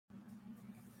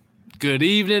Good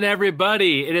evening,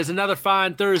 everybody. It is another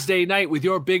fine Thursday night with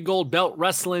your Big Gold Belt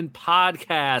Wrestling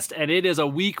podcast, and it is a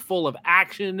week full of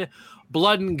action,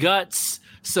 blood and guts,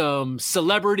 some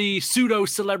pseudo-celebrity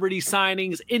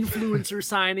signings, influencer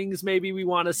signings, maybe we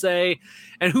want to say,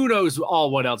 and who knows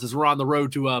all what else, as we're on the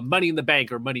road to Money in the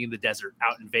Bank or Money in the Desert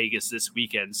out in Vegas this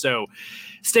weekend. So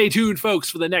stay tuned, folks,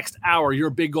 for the next hour. Your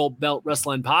Big Gold Belt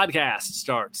Wrestling podcast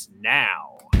starts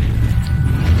now.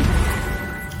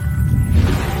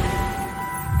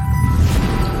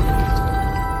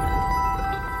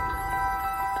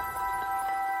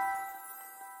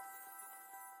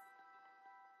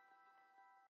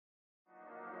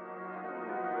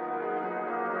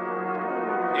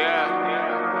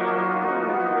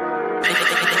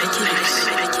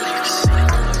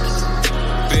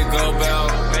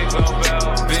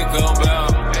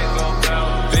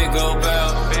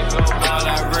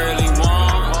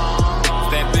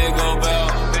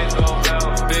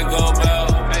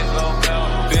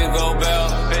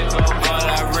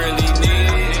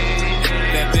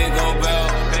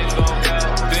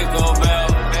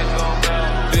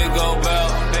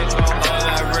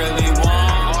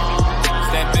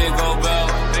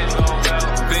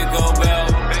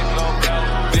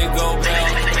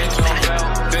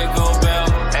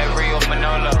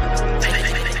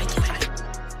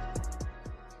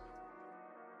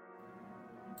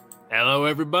 Hello,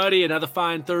 everybody. Another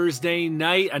fine Thursday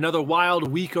night, another wild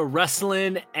week of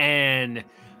wrestling, and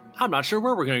I'm not sure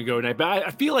where we're going to go tonight, but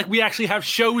I feel like we actually have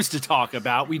shows to talk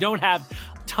about. We don't have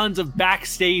tons of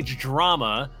backstage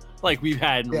drama like we've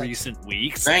had in recent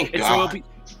weeks. Thank God. So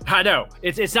I know.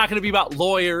 It's not going to be about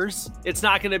lawyers. It's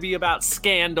not going to be about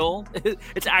scandal.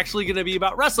 It's actually going to be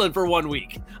about wrestling for 1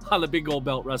 week on the Big Gold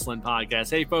Belt Wrestling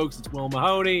Podcast. Hey, folks, it's Will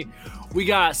Mahoney. We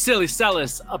got Silly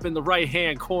Celis up in the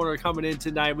right-hand corner coming in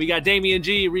tonight. We got Damian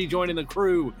G rejoining the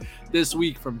crew this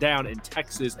week from down in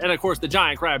Texas. And, of course, the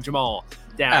Giant Crab Jamal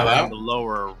down in the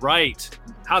lower right.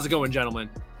 How's it going, gentlemen?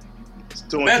 It's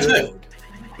doing good.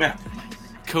 Yeah.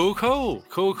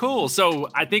 Cool. So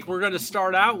I think we're going to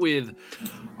start out with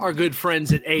our good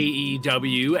friends at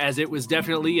AEW, as it was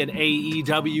definitely an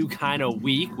AEW kind of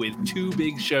week with two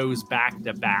big shows back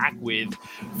to back, with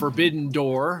Forbidden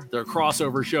Door, their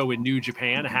crossover show in New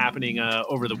Japan, happening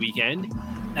over the weekend.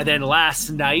 And then last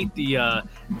night, the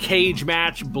cage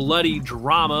match bloody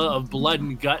drama of blood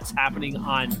and guts happening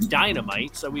on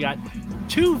Dynamite. So we got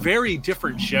two very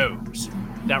different shows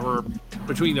that were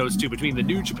between those two, between the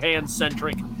New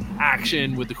Japan-centric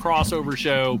action with the crossover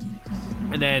show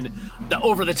and then the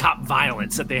over-the-top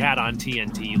violence that they had on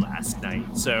TNT last night.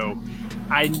 So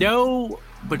I know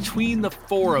between the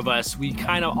four of us, we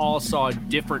kind of all saw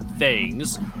different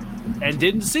things and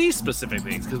didn't see specific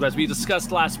things, because as we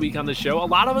discussed last week on the show, a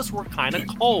lot of us were kind of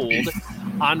cold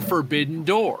on Forbidden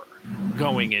Door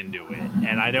going into it.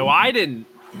 And I know I didn't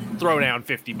throw down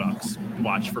 $50 to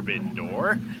watch Forbidden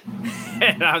Door.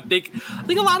 And I think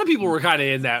a lot of people were kind of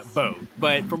in that boat.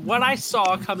 But from what I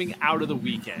saw coming out of the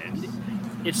weekend,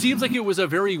 it seems like it was a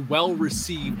very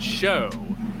well-received show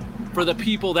for the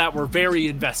people that were very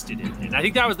invested in it. And I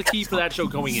think that was the key for that show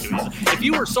going into it. If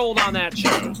you were sold on that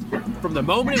show from the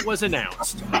moment it was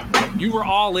announced, you were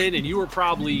all in, and you were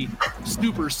probably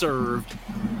super served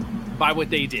by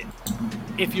what they did.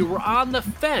 If you were on the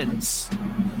fence,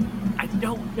 I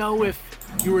don't know if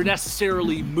you were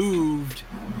necessarily moved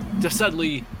to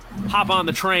suddenly hop on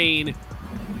the train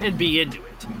and be into it.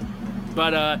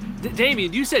 But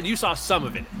Damian, you said you saw some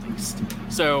of it at least.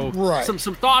 So right. some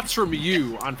thoughts from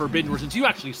you on Forbidden Door, since you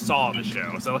actually saw the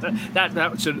show. So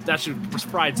that should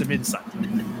provide some insight.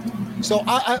 So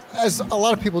I, as a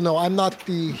lot of people know, I'm not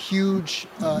the huge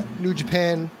New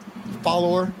Japan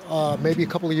follower. Maybe a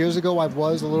couple of years ago, I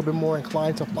was a little bit more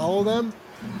inclined to follow them.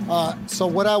 So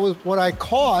what I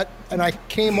caught, and I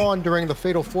came on during the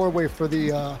Fatal 4-Way for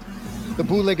the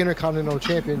Bootleg Intercontinental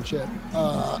Championship,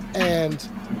 and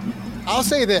I'll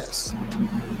say this: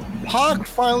 Pac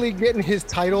finally getting his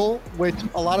title, which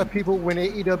a lot of people, when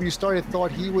AEW started,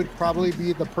 thought he would probably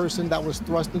be the person that was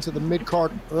thrust into the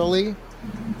mid-card early,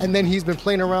 and then he's been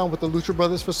playing around with the Lucha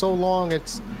Brothers for so long.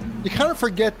 You kind of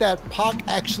forget that Pac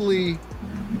actually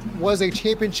was a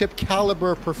championship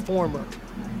caliber performer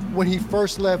when he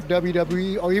first left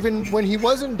WWE, or even when he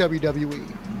was in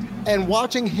WWE. And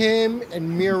watching him and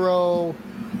Miro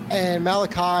and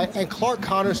Malachi and Clark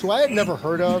Connors, who I had never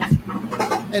heard of,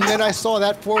 and then I saw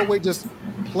that 4-way just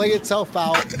play itself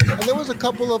out. And there was a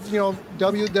couple of,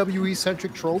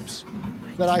 WWE-centric tropes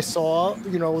that I saw,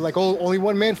 like only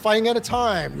one man fighting at a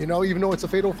time, even though it's a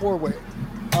fatal 4-way.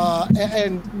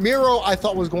 And Miro, I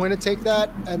thought, was going to take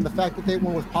that, and the fact that they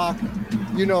went with Pac,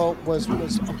 was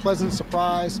a pleasant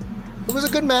surprise. it was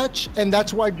a good match, and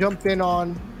that's why I jumped in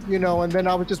on, and then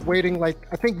I was just waiting, like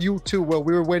I think you too, Will.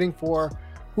 We were waiting for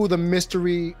who the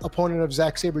mystery opponent of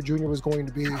Zack Sabre Jr. was going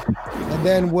to be. And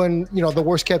then when, the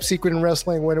worst kept secret in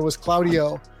wrestling, when it was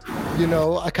Claudio,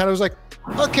 I kind of was like,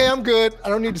 okay, I'm good. I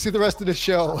don't need to see the rest of the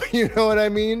show. You know what I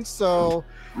mean? So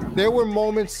there were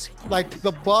moments like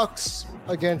the Bucks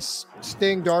against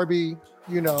Sting, Darby,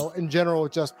 in general,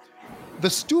 just the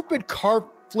stupid car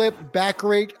flip back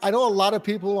rake. I know a lot of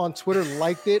people on Twitter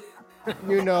liked it.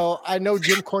 I know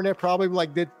Jim Cornette probably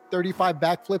did 35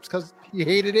 backflips because he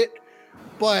hated it.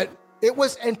 But it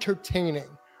was entertaining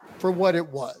for what it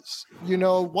was.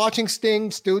 Watching Sting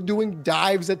still doing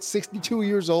dives at 62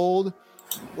 years old.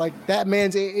 Like, that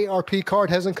man's AARP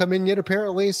card hasn't come in yet,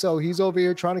 apparently. So he's over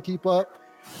here trying to keep up.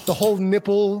 The whole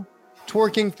nipple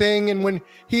twerking thing. And when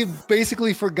he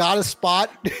basically forgot a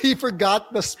spot,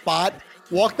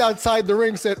 walked outside the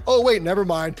ring, said, oh, wait, never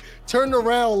mind. Turned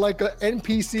around like an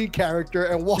NPC character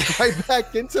and walked right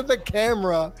back into the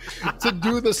camera to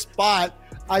do the spot.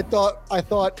 I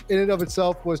thought in and of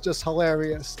itself was just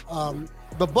hilarious.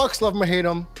 The Bucks, love them or hate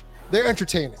them, they're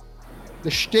entertaining.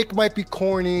 The shtick might be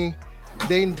corny.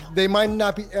 They might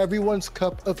not be everyone's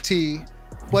cup of tea,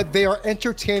 but they are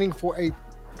entertaining for a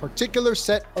particular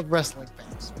set of wrestling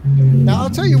fans. Now, I'll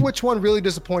tell you which one really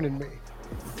disappointed me.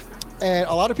 And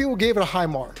a lot of people gave it a high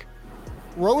mark.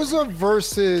 Rosa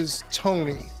versus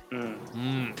Tony.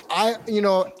 I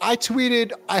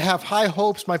tweeted, I have high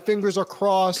hopes. My fingers are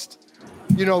crossed.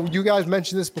 You guys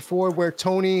mentioned this before, where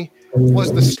Tony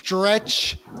was the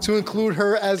stretch to include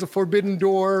her as a Forbidden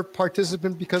Door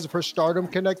participant because of her Stardom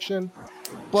connection.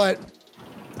 But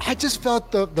I just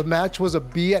felt the match was a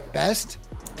B at best.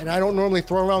 And I don't normally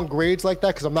throw around grades like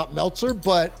that because I'm not Meltzer,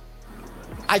 but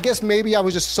I guess maybe I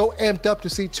was just so amped up to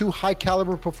see two high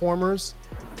caliber performers.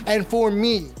 And for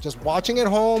me, just watching at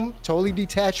home, totally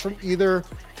detached from either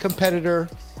competitor,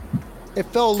 it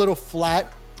felt a little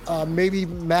flat. Maybe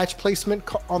match placement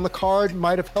on the card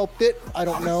might have helped it. I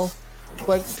don't know.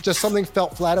 But just something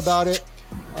felt flat about it.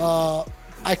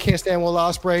 I can't stand Will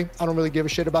Ospreay. I don't really give a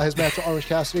shit about his match with Orange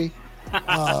Cassidy.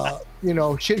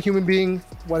 Shit human being,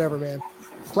 whatever, man.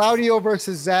 Claudio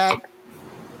versus Zack.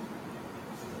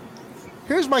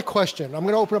 Here's my question. I'm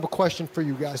going to open up a question for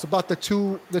you guys about the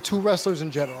two wrestlers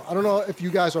in general. I don't know if you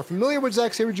guys are familiar with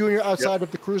Zack Sabre Jr. outside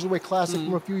of the Cruiserweight Classic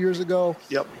from a few years ago.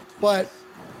 Yep. But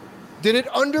did it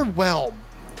underwhelm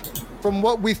from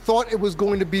what we thought it was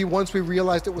going to be once we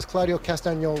realized it was Claudio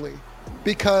Castagnoli?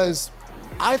 Because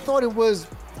I thought it was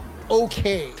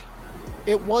okay.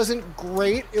 It wasn't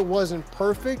great. It wasn't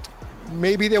perfect.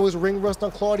 Maybe there was ring rust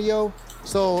on Claudio.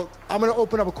 So I'm going to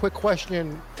open up a quick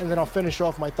question, and then I'll finish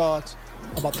off my thoughts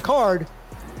about the card.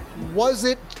 Was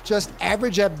it just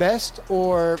average at best,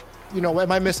 or,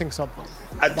 am I missing something?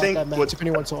 I think that match, if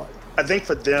anyone saw it. I think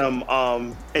for them,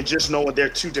 and just knowing they're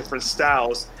two different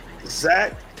styles,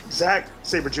 Zack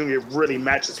Sabre Jr. really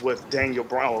matches with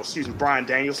Bryan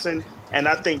Danielson, and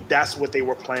I think that's what they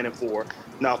were planning for.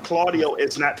 Now, Claudio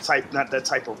is not that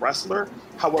type of wrestler.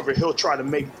 However, he'll try to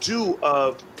make do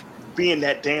of being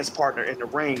that dance partner in the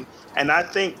ring. And I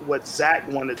think what Zack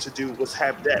wanted to do was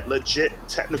have that legit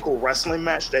technical wrestling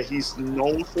match that he's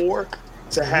known for,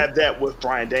 to have that with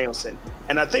Bryan Danielson.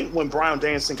 And I think when Bryan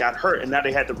Danielson got hurt and now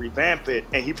they had to revamp it,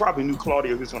 and he probably knew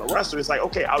Claudio was going to wrestle, it's like,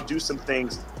 okay, I'll do some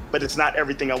things, but it's not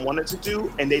everything I wanted to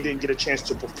do, and they didn't get a chance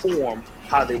to perform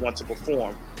how they want to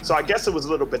perform. So I guess it was a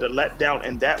little bit of letdown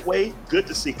in that way. Good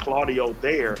to see Claudio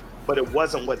there, but it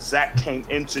wasn't what Zack came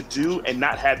in to do, and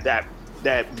not have that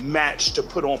match to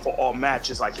put on for all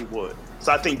matches like he would.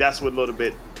 So I think that's what a little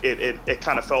bit, it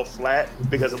kind of fell flat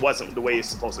because it wasn't the way it's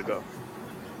supposed to go.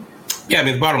 Yeah, I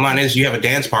mean, the bottom line is you have a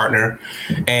dance partner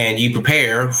and you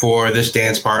prepare for this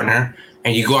dance partner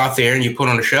and you go out there and you put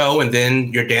on a show, and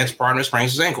then your dance partner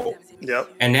sprains his ankle. Yep.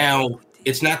 And now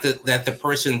it's not that the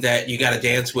person that you got to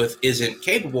dance with isn't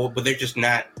capable, but they're just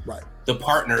not the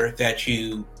partner that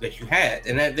you had.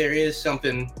 And that there is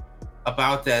something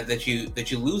about that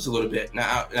you lose a little bit.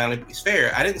 Now it's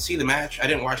fair. I didn't see the match. I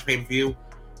didn't watch pay-per-view.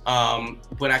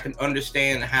 But I can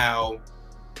understand how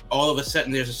all of a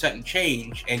sudden there's a sudden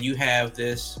change, and you have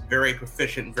this very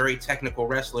proficient, very technical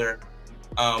wrestler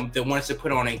that wants to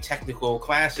put on a technical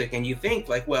classic, and you think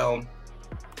like, well,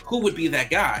 who would be that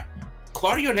guy?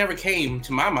 Claudio never came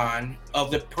to my mind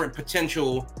of the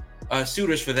potential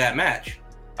suitors for that match.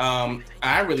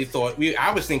 I really thought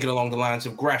I was thinking along the lines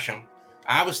of Gresham.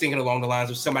 I was thinking along the lines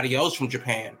of somebody else from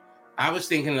Japan. I was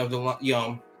thinking of along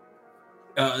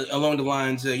the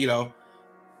lines of,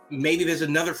 maybe there's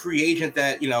another free agent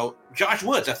that, Josh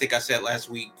Woods, I think I said last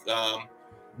week,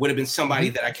 would have been somebody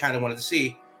that I kind of wanted to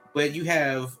see. But you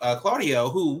have Claudio,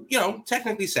 who,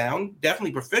 technically sound,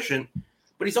 definitely proficient,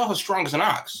 but he's also strong as an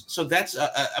ox. So that's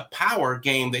a power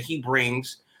game that he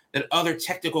brings that other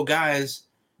technical guys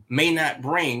may not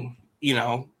bring,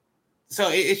 So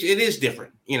it is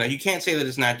different. You can't say that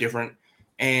it's not different.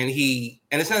 And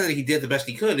it's not that he did the best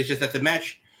he could. It's just that the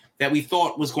match that we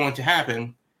thought was going to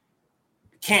happen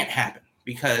can't happen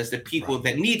because the people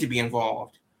that need to be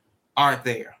involved aren't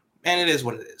there. And it is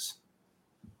what it is.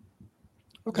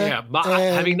 Okay. Yeah,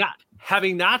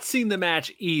 having not seen the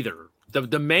match either,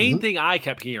 the main thing I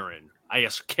kept hearing, I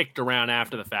guess kicked around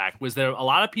after the fact, was that a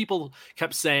lot of people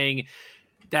kept saying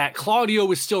that Claudio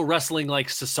was still wrestling like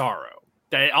Cesaro.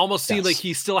 That it almost seemed like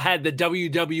he still had the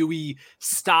WWE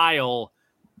style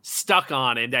stuck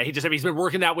on him, that he's been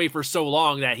working that way for so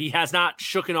long that he has not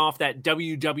shooken off that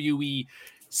WWE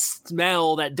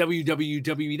smell, that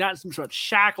WWE, not so much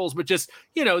shackles, but just,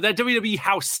 that WWE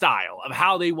house style of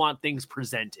how they want things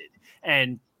presented.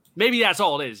 And maybe that's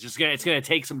all it is. It's going to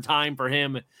take some time for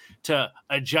him to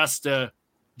adjust to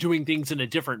doing things in a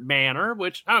different manner,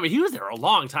 which, he was there a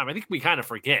long time. I think we kind of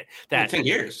forget that. 10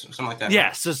 years, something like that.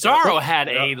 Yeah, Cesaro had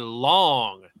a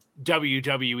long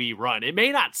WWE run. It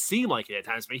may not seem like it at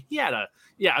times, but he had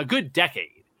a good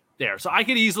decade there. So I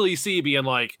could easily see being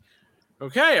like,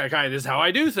 okay, this is how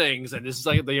I do things. And this is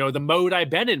like, the mode I've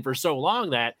been in for so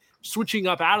long that switching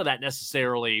up out of that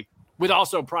necessarily with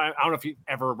also, I don't know if you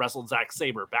ever wrestled Zack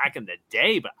Sabre back in the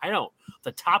day, but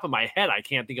the top of my head, I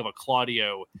can't think of a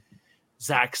Claudio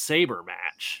Zack Sabre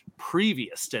match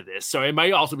previous to this. So it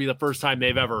might also be the first time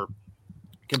they've ever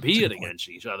competed against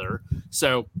each other.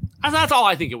 So that's all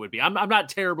I think it would be. I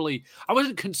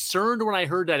wasn't concerned when I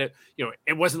heard that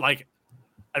it wasn't like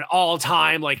an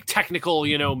all-time like technical,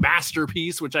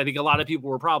 masterpiece, which I think a lot of people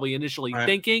were probably initially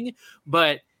thinking,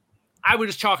 but I would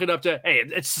just chalk it up to, hey,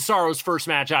 it's Cesaro's first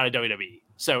match out of WWE.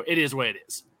 So it is what it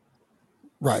is.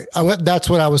 Right. That's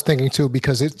what I was thinking too,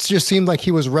 because it just seemed like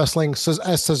he was wrestling as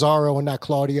Cesaro and not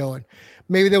Claudio. And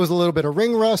maybe there was a little bit of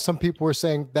ring rust. Some people were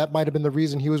saying that might've been the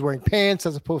reason he was wearing pants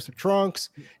as opposed to trunks.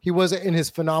 He wasn't in his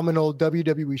phenomenal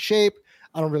WWE shape.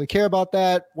 I don't really care about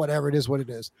that. Whatever, it is what it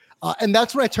is. And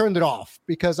that's when I turned it off,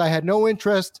 because I had no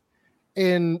interest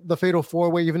in the Fatal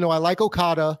 4-Way, even though I like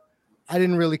Okada. I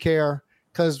didn't really care,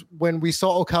 because when we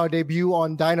saw Okada debut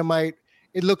on Dynamite,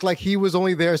 it looked like he was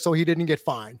only there so he didn't get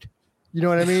fined. You know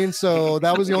what I mean? So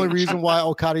that was the only reason why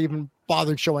Okada even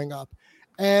bothered showing up.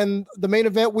 And the main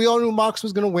event, we all knew Mox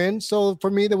was going to win. So for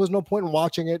me, there was no point in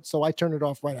watching it. So I turned it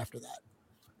off right after that.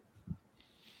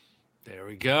 There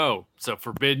we go. So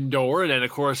Forbidden Door. And then,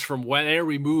 of course, from there,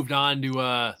 we moved on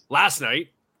to last night,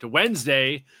 to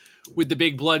Wednesday, with the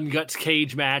big Blood and Guts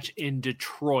cage match in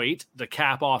Detroit to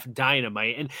cap off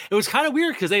Dynamite. And it was kind of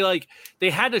weird because they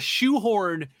had to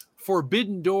shoehorn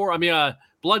Forbidden Door.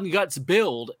 Blood and Guts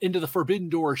build into the Forbidden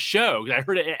Door show. I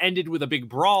heard it ended with a big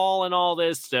brawl and all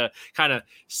this to kind of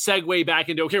segue back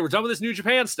into, okay, we're done with this New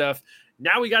Japan stuff.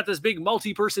 Now we got this big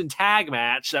multi-person tag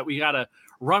match that we got to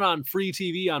run on free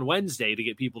TV on Wednesday to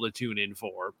get people to tune in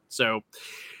for. So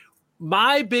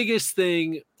my biggest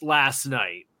thing last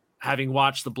night, having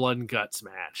watched the Blood and Guts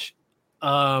match,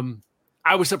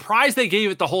 I was surprised they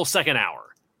gave it the whole second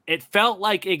hour. It felt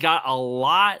like it got a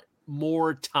lot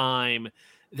more time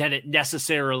than it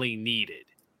necessarily needed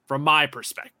from my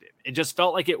perspective. It just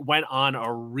felt like it went on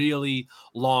a really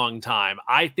long time.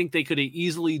 I think they could have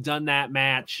easily done that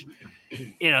match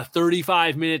in a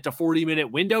 35-minute to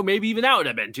 40-minute window. Maybe even that would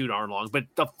have been too darn long. But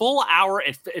the full hour,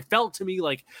 it felt to me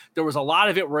like there was a lot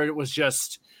of it where it was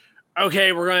just,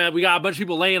 okay, we got a bunch of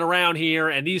people laying around here,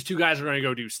 and these two guys are going to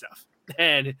go do stuff.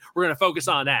 And we're going to focus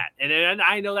on that. And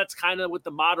I know that's kind of what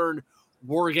the modern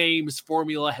War Games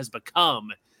formula has become,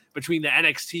 between the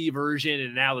NXT version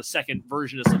and now the second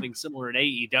version of something similar in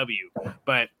AEW.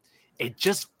 But it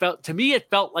just felt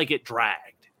like it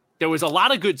dragged. There was a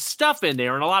lot of good stuff in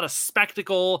there and a lot of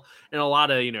spectacle and a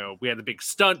lot of, we had the big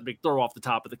stunt, big throw off the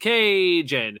top of the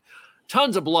cage and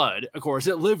tons of blood. Of course,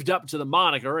 it lived up to the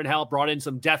moniker and helped brought in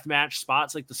some deathmatch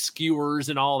spots like the skewers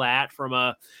and all that from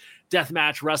a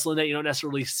deathmatch wrestling that you don't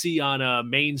necessarily see on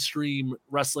mainstream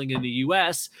wrestling in the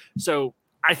US. So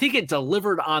I think it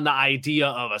delivered on the idea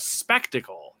of a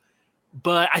spectacle,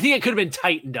 but I think it could have been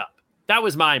tightened up. That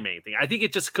was my main thing. I think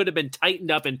it just could have been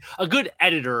tightened up, and a good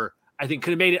editor, I think,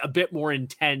 could have made it a bit more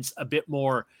intense, a bit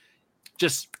more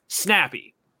just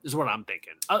snappy, is what I'm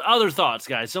thinking. Other thoughts,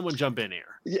 guys? Someone jump in here.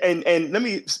 And let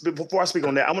me, before I speak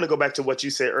on that, I want to go back to what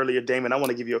you said earlier, Damon. I want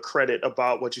to give you a credit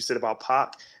about what you said about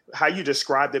Pac. How you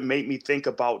described it made me think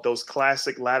about those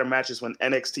classic ladder matches when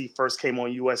NXT first came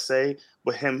on USA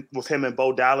with him and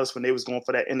Bo Dallas when they was going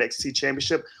for that NXT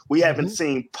championship. We haven't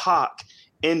seen Pac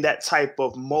in that type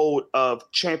of mode of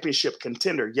championship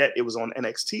contender, yet it was on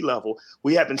NXT level.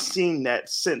 We haven't seen that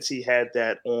since he had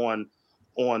that on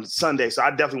Sunday. So I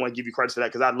definitely want to give you credit for that,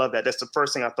 because I love that. That's the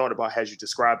first thing I thought about as you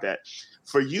described that.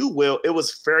 For you, Will, it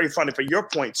was very funny. For your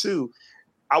point too,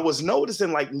 I was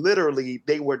noticing like literally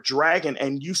they were dragging,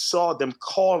 and you saw them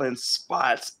calling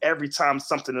spots every time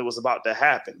something was about to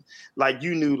happen. Like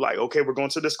you knew like, okay, we're going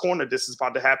to this corner. This is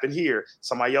about to happen here.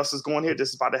 Somebody else is going here. This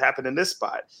is about to happen in this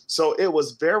spot. So it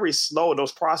was very slow in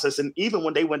those process. And even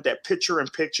when they went that picture in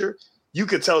picture, you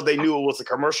could tell they knew it was a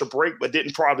commercial break, but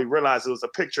didn't probably realize it was a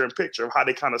picture in picture of how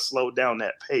they kind of slowed down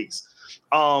that pace.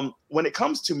 When it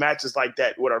comes to matches like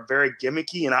that, what are very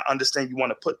gimmicky, and I understand you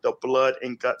want to put the blood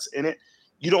and guts in it,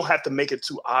 you don't have to make it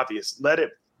too obvious. Let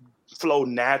it flow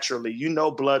naturally. You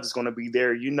know blood is going to be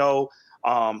there. You know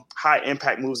high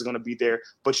impact moves are going to be there,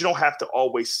 but you don't have to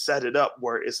always set it up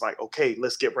where it's like, okay,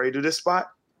 let's get ready to do this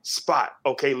spot.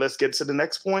 Okay, let's get to the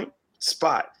next point,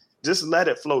 spot. Just let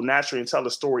it flow naturally and tell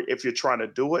the story if you're trying to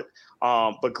do it.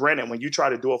 But granted, when you try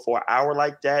to do it for an hour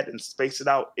like that and space it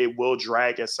out, it will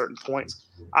drag at certain points.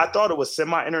 I thought it was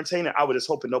semi-entertaining. I was just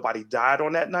hoping nobody died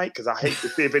on that night, because I hate to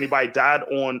see if anybody died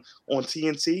on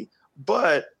TNT.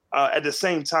 But at the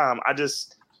same time,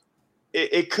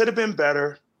 it could have been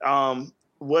better.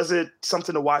 Was it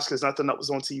something to watch because nothing that was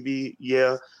on TV?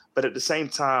 Yeah. But at the same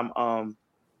time,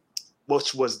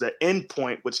 which was the end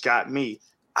point, which got me,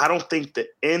 I don't think the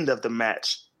end of the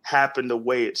match happened the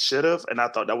way it should have. And I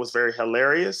thought that was very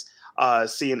hilarious,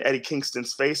 seeing Eddie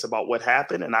Kingston's face about what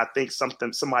happened. And I think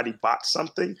somebody botched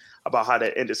something about how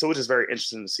that ended. So it was just very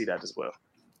interesting to see that as well.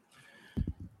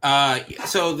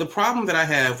 So the problem that I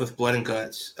have with Blood and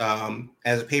Guts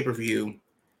as a pay-per-view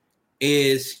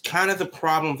is kind of the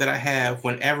problem that I have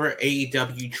whenever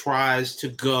AEW tries to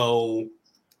go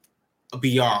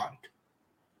beyond.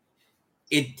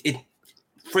 It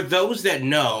for those that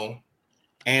know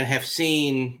and have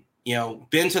seen,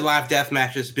 been to live death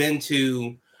matches, been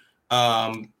to,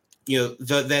 that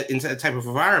type of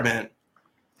environment,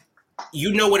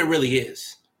 what it really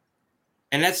is.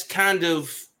 And that's kind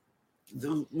of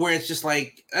where it's just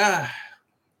like,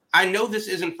 I know this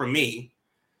isn't for me,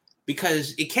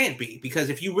 because it can't be. Because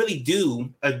if you really do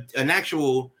an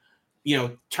actual,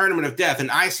 tournament of death, an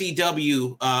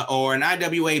ICW or an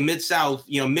IWA Mid-South,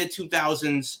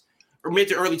 mid-2000s or mid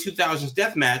to early 2000s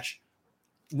death match,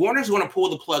 Warner's going to pull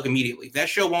the plug immediately. That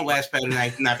show won't last past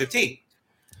 9:15.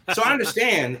 So I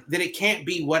understand that it can't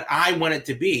be what I want it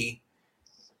to be,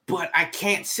 but I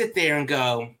can't sit there and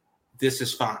go, this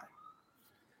is fine.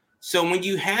 So when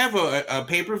you have a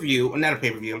pay-per-view, or not a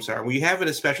pay-per-view, I'm sorry, when you have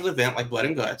a special event like Blood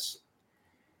and Guts,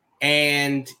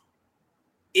 and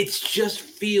it just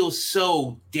feels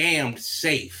so damn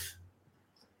safe.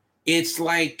 It's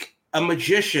like a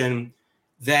magician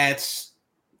that's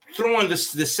throwing the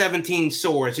 17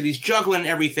 swords, and he's juggling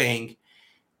everything,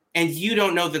 and you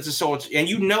don't know that the swords, and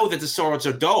you know that the swords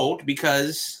are dulled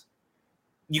because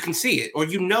you can see it, or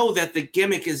that the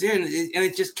gimmick is in, and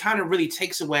it just kind of really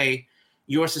takes away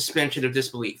your suspension of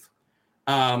disbelief.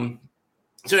 So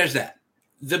there's that.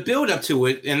 The build up to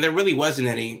it, and there really wasn't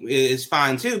any, is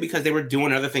fine too, because they were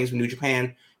doing other things with New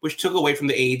Japan, which took away from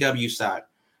the AEW side.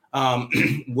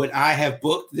 Would I have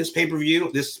booked this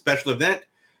pay-per-view, this special event,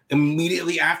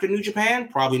 immediately after New Japan?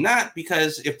 Probably not,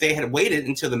 because if they had waited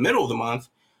until the middle of the month,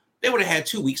 they would have had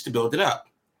 2 weeks to build it up,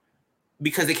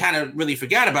 because they kind of really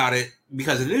forgot about it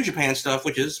because of the New Japan stuff,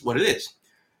 which is what it is.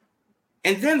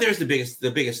 And then there's the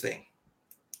biggest thing.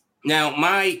 Now,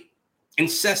 my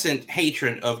incessant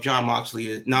hatred of Jon Moxley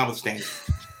is notwithstanding.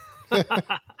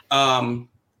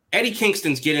 Eddie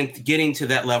Kingston's getting to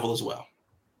that level as well.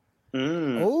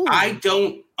 I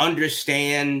don't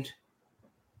understand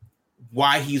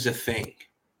why he's a thing.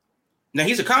 Now,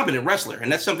 he's a competent wrestler,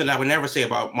 and that's something I would never say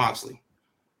about Moxley.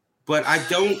 But I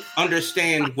don't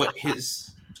understand what his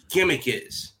gimmick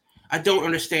is. I don't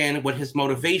understand what his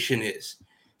motivation is.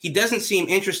 He doesn't seem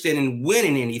interested in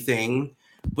winning anything,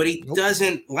 but he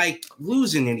doesn't like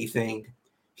losing anything.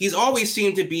 He's always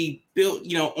seemed to be built,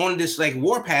 on this like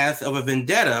warpath of a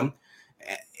vendetta.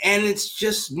 And it's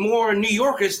just more New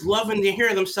Yorkers loving to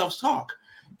hear themselves talk.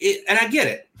 And I get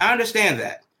it. I understand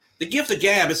that. The gift of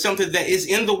gab is something that is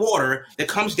in the water that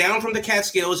comes down from the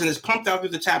Catskills and is pumped out through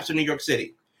the taps of New York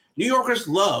City. New Yorkers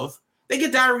they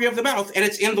get diarrhea of the mouth, and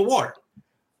it's in the water.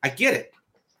 I get it.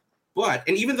 But,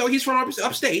 and even though he's from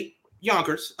upstate,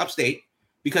 Yonkers, upstate,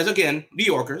 because again, New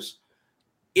Yorkers,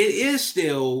 it is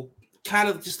still kind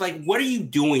of just like, what are you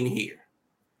doing here?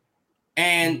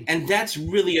 And that's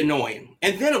really annoying.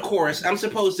 And then, of course, I'm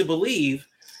supposed to believe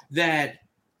that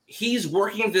he's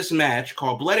working this match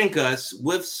called Blood and Guts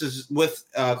with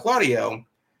Claudio,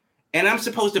 and I'm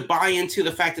supposed to buy into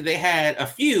the fact that they had a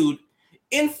feud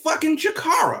in fucking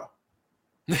Chikara.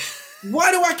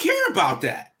 Why do I care about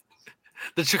that?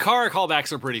 The Chikara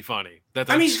callbacks are pretty funny. They are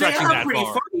pretty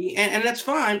funny, and that's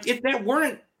fine if that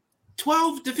weren't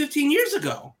 12 to 15 years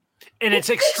ago. And it's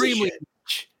extremely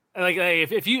niche. Like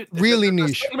if you really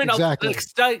niche, exactly.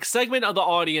 The segment of the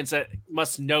audience that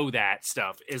must know that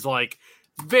stuff is like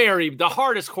the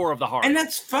hardest core of the heart. And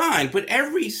that's fine, but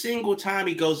every single time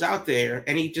he goes out there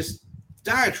and he just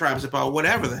diatribes about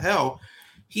whatever the hell,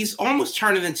 he's almost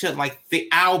turning into like the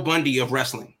Al Bundy of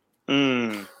wrestling.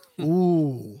 Ooh.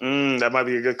 That might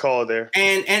be a good call there.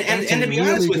 And to be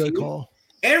honest with you,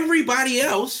 everybody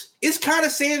else is kind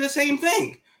of saying the same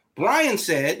thing. Brian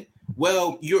said,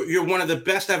 well, you're one of the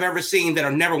best I've ever seen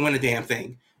that'll never win a damn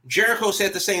thing. Jericho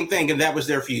said the same thing, and that was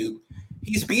their feud.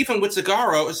 He's beefing with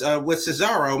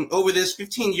Cesaro over this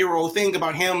 15-year-old thing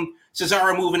about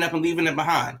Cesaro moving up and leaving him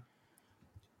behind.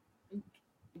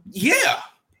 Yeah,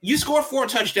 you scored 4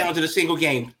 touchdowns in a single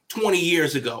game 20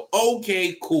 years ago.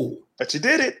 Okay, cool. But you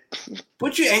did it.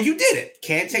 You did it.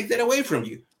 Can't take that away from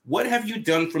you. What have you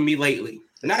done for me lately?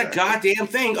 Not a goddamn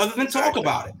thing other than talk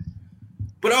about it.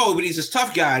 But he's this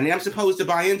tough guy, and I'm supposed to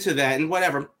buy into that and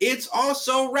whatever. It's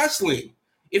also wrestling.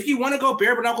 If you want to go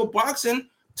bare knuckle boxing,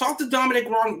 talk to Dominic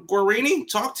Guarini.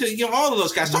 Talk to all of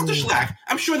those guys. Talk to Schlack.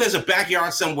 I'm sure there's a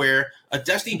backyard somewhere, a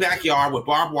dusty backyard with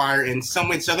barbed wire in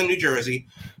somewhere in southern New Jersey,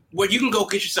 where you can go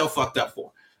get yourself fucked up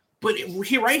for. But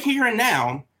right here and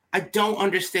now, I don't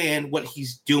understand what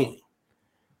he's doing.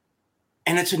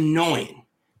 And it's annoying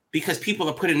because people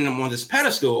are putting him on this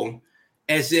pedestal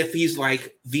as if he's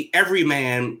like the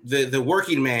everyman, the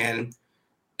working man,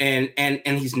 and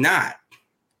he's not.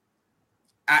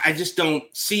 I just don't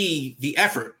see the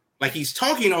effort. Like, he's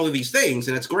talking all of these things,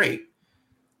 and it's great.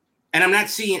 And I'm not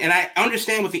seeing, and I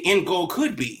understand what the end goal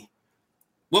could be.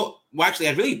 Well, actually,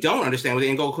 I really don't understand what the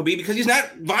end goal could be because he's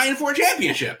not vying for a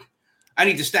championship. I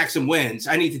need to stack some wins.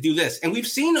 I need to do this. And we've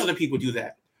seen other people do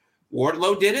that.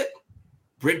 Wardlow did it.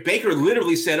 Britt Baker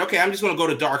literally said, okay, I'm just going to go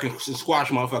to dark and squash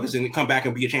motherfuckers and come back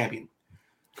and be a champion.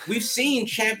 We've seen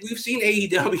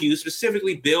AEW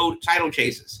specifically build title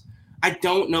chases. I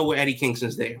don't know where Eddie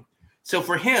Kingston's there. So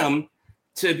for him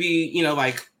to be,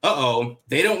 like,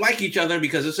 they don't like each other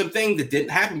because of something that didn't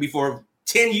happen before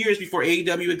 10 years before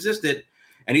AEW existed,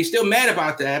 and he's still mad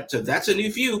about that, so that's a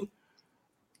new feud.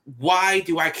 Why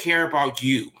do I care about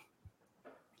you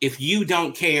if you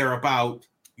don't care about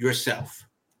yourself?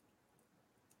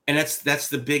 And that's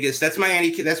the biggest. That's my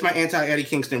anti Eddie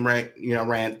Kingston rant.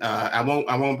 I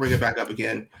won't bring it back up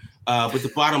again. But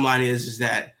the bottom line is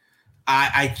that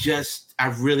I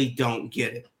really don't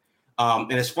get it.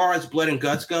 And as far as Blood and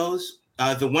Guts goes,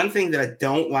 the one thing that I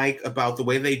don't like about the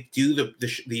way they do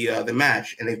the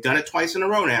match, and they've done it twice in a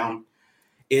row now,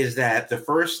 is that the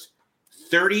first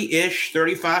 30-ish,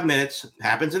 35 minutes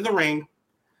happens in the ring.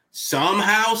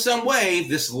 Somehow, some way,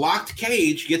 this locked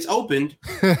cage gets opened.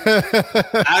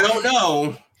 I don't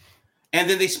know. And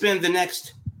then they spend the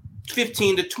next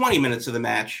 15 to 20 minutes of the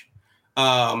match.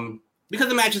 Because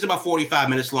the match is about 45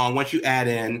 minutes long. Once you add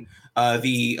in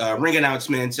the ring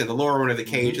announcements and the lowering of the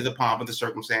cage and the pomp of the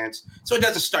circumstance. So it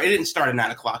didn't start at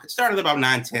 9 o'clock. It started about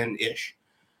 9:10-ish.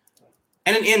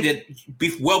 And it ended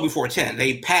well before 10.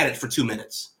 They padded for 2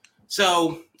 minutes.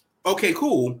 So, okay,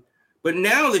 cool. But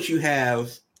now that you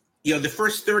have the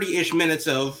first 30-ish minutes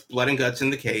of Blood and Guts in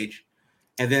the cage,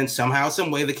 and then somehow, some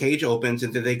way, the cage opens,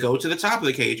 and then they go to the top of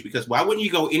the cage, because why wouldn't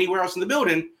you go anywhere else in the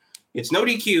building? It's no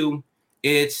DQ.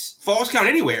 It's falls count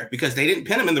anywhere, because they didn't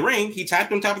pin him in the ring. He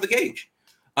tapped on top of the cage.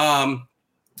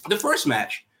 The first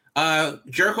match,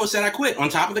 Jericho said, I quit on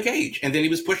top of the cage, and then he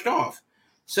was pushed off.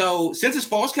 So since it's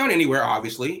falls count anywhere,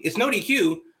 obviously, it's no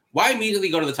DQ, why immediately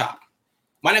go to the top?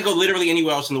 Why not go literally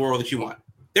anywhere else in the world that you want?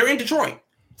 They're in Detroit.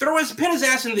 Pin his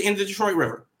ass in the Detroit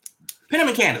River. Pin him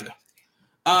in Canada.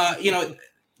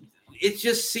 It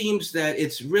just seems that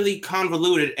it's really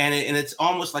convoluted, and it's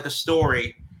almost like a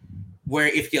story where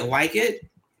if you like it,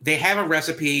 they have a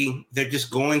recipe. They're just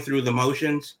going through the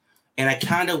motions, and I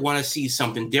kind of want to see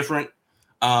something different.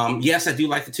 Yes, I do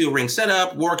like the 2-ring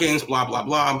setup, War Games, blah, blah,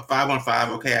 blah, 5-on-5.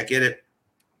 Okay, I get it.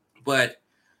 But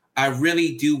I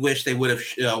really do wish they would have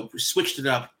switched it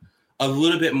up a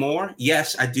little bit more.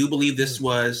 Yes, I do believe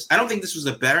I don't think this was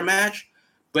a better match,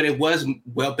 but it was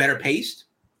better paced.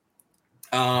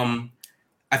 I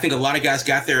think a lot of guys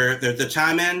got their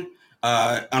time in.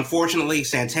 Unfortunately,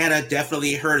 Santana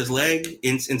definitely hurt his leg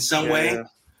in some way.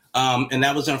 And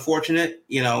that was unfortunate,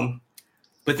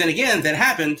 But then again, that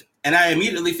happened. And I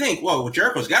immediately think, well,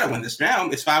 Jericho's got to win this now.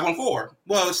 It's 5-on-4.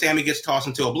 Well, Sammy gets tossed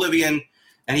into oblivion,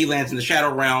 and he lands in the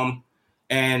Shadow Realm.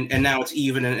 and now it's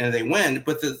even and they win.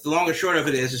 But the long and short of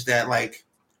it is that like.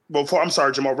 I'm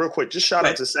sorry, Jamal, real quick. Just shout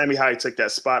out to Sammy how he took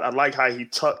that spot. I like how he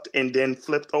tucked and then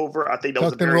flipped over. I think that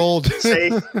was a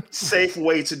very safe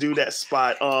way to do that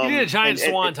spot. He did a giant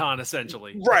swanton,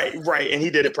 essentially. Right. And he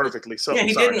did it perfectly. So yeah,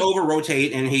 he didn't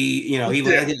over-rotate, and he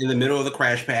landed in the middle of the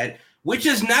crash pad, which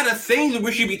is not a thing that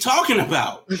we should be talking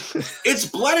about. It's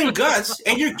blood and guts,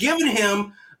 and you're giving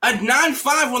him a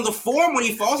 9.5 on the form when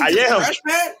he falls into the crash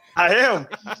pad? I am.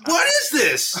 What is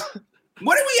this?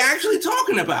 What are we actually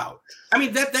talking about? I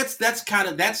mean,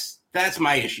 that's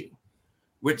my issue.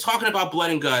 We're talking about blood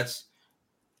and guts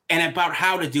and about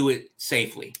how to do it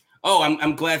safely. Oh,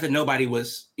 I'm glad that nobody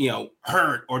was,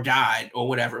 hurt or died or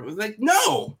whatever. It was like,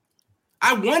 no,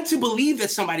 I want to believe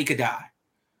that somebody could die.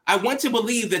 I want to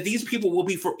believe that these people will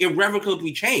be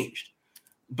irrevocably changed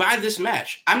by this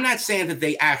match. I'm not saying that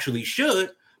they actually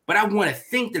should, but I want to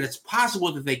think that it's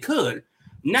possible that they could.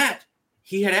 Not,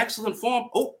 he had excellent form.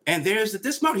 Oh, and there's the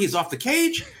dismount. He's off the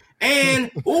cage. And,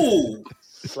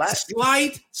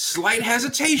 slight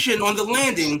hesitation on the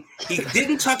landing. He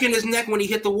didn't tuck in his neck when he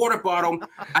hit the water bottle.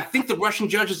 I think the Russian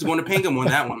judges are going to ping him on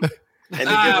that one. And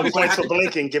they give him points for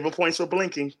blinking. Give him points for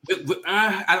blinking.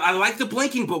 I like the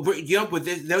blinking, but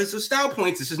there's the style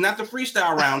points. This is not the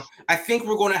freestyle round. I think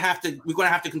we're going to have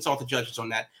to consult the judges on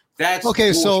that. That's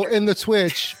okay. Bullshit. So in the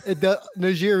Twitch,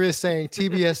 Najir is saying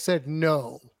TBS said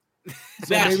no. So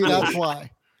maybe that's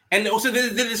why. And also,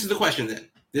 this is the question then.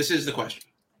 This is the question.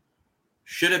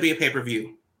 Should it be a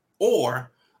pay-per-view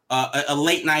or a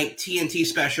late-night TNT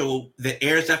special that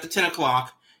airs after 10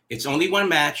 o'clock? It's only one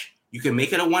match. You can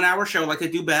make it a 1-hour show like they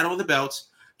do Battle of the Belts.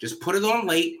 Just put it on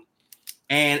late.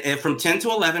 And from 10 to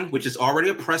 11, which is already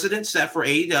a precedent set for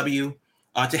AEW,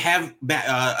 to have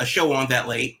a show on that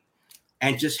late.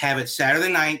 And just have it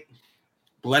Saturday night,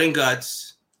 blood and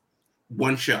guts,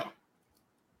 one show.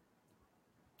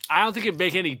 I don't think it'd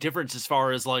make any difference as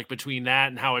far as like between that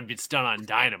and how it's done on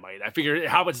Dynamite. I figure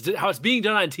how it's being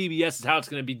done on TBS is how it's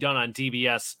going to be done on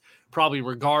TBS, probably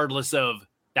regardless of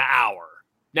the hour.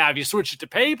 Now, if you switch it to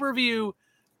pay-per-view,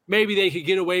 maybe they could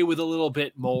get away with a little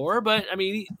bit more. But I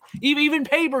mean, even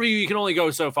pay-per-view, you can only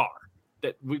go so far.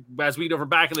 As we know from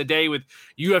back in the day with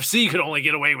UFC, could only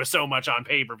get away with so much on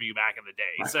pay-per-view back in the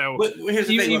day. So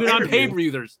even on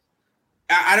pay-per-view, there's.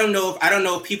 I don't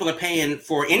know if people are paying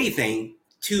for anything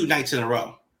 2 nights in a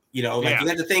row. You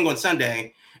had the thing on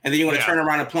Sunday, and then you want to turn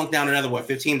around and plunk down another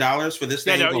 $15 for this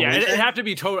thing. It'd have to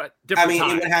be total different. It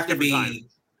would have to be time.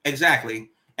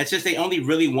 Exactly. And since they only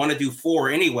really want to do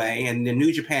 4 anyway, and the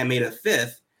New Japan made a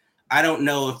 5th, I don't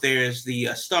know if there's the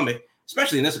stomach,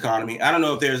 especially in this economy. I don't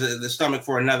know if there's the stomach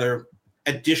for another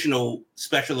additional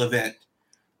special event.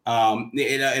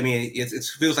 It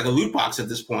feels like a loot box at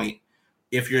this point.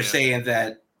 If you're saying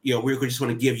that. We just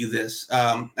want to give you this.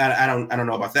 I don't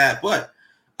know about that, but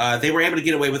they were able to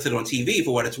get away with it on TV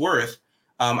for what it's worth.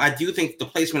 I do think the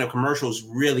placement of commercials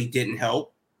really didn't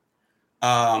help.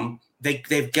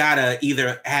 They've got to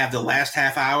either have the last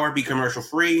half hour be commercial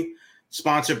free,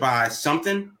 sponsored by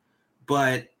something,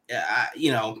 but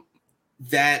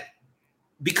that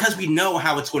because we know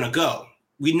how it's going to go.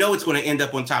 We know it's going to end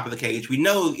up on top of the cage. We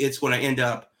know it's going to end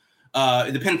up.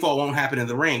 The pinfall won't happen in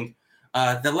the ring.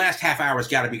 The last half hour has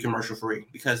got to be commercial free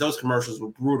because those commercials were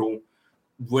brutal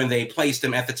when they placed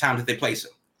them at the time that they placed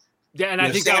them. Yeah, and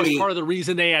I think that was part of the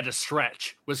reason they had to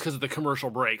stretch was because of the commercial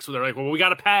break. So they're like, well, we got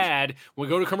to pad. When we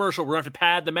go to commercial, we're going to have to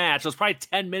pad the match. So it's probably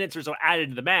 10 minutes or so added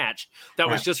to the match. That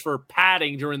was just for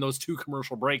padding during those 2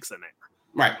 commercial breaks in there.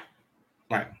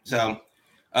 Right. So,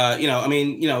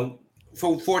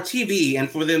 for TV and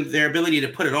for their ability to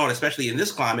put it on, especially in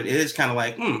this climate, it is kind of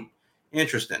like,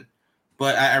 interesting.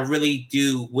 But I really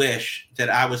do wish that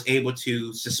I was able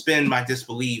to suspend my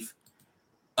disbelief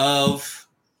of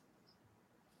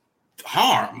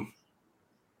harm,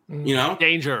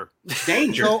 danger.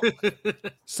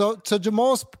 So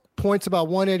Jamal's points about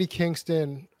 180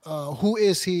 Kingston, who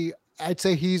is he? I'd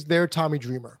say he's their Tommy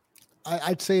Dreamer.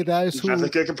 I'd say that is who. That's a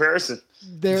good comparison.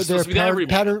 Their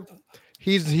pattern.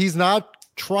 He's not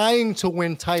trying to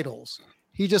win titles.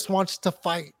 He just wants to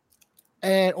fight.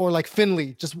 Or like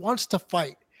Finley, just wants to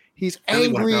fight. He's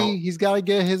angry. He's got to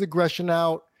get his aggression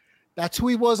out. That's who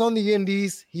he was on the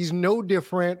Indies. He's no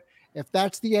different. If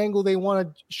that's the angle they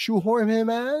want to shoehorn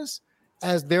him as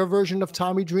their version of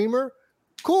Tommy Dreamer,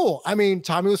 cool. I mean,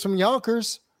 Tommy was from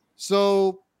Yonkers,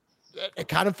 so it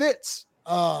kind of fits.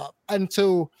 And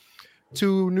to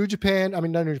New Japan,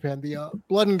 not New Japan, the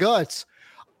Blood and Guts,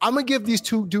 I'm going to give these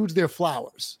 2 dudes their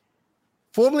flowers.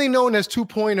 Formerly known as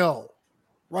 2.0.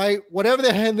 Right, whatever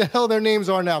the hell their names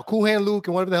are now, Cool Hand Luke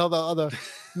and whatever the hell the other,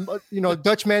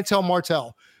 Dutch Mantel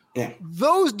Martel. Yeah.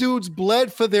 Those dudes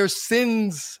bled for their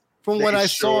sins from what I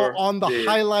saw on the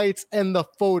highlights and the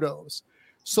photos.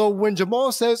 So when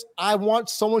Jamal says, I want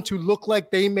someone to look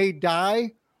like they may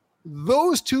die,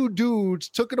 those two dudes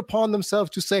took it upon themselves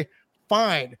to say,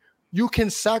 fine, you can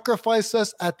sacrifice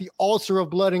us at the altar of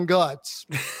blood and guts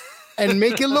and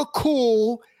make it look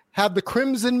cool, have the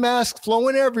crimson mask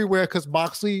flowing everywhere, because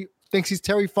Moxley thinks he's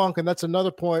Terry Funk, and that's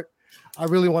another point I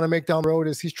really want to make down the road,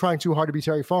 is he's trying too hard to be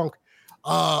Terry Funk.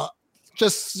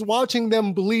 Just watching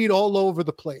them bleed all over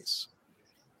the place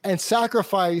and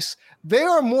sacrifice, they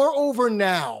are more over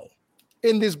now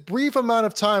in this brief amount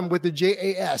of time with the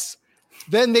JAS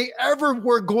than they ever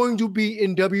were going to be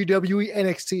in WWE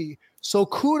NXT. So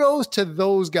kudos to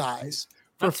those guys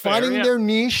for finding their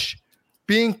niche,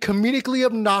 being comedically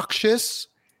obnoxious,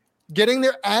 getting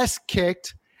their ass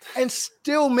kicked, and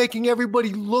still making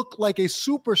everybody look like a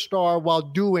superstar while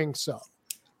doing so.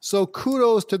 So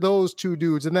kudos to those two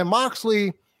dudes. And then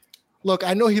Moxley, look,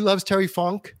 I know he loves Terry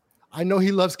Funk. I know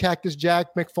he loves Cactus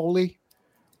Jack McFoley.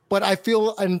 But I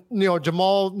feel, and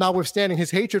Jamal, notwithstanding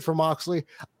his hatred for Moxley,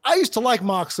 I used to like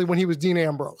Moxley when he was Dean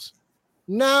Ambrose.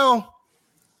 Now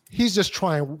he's just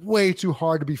trying way too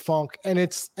hard to be Funk, and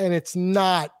it's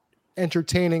not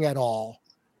entertaining at all.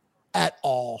 At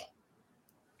all.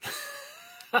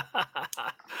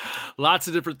 Lots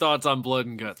of different thoughts on Blood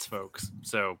and Guts, folks.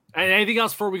 So, and anything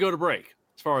else before we go to break,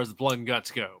 as far as the Blood and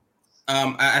Guts go?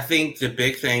 I think the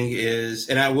big thing is,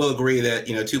 and I will agree that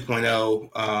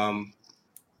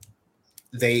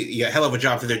 2.0, hell of a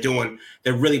job that they're doing.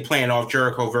 They're really playing off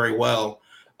Jericho very well,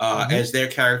 as their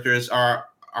characters are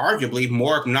arguably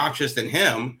more obnoxious than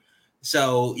him.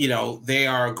 So they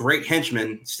are great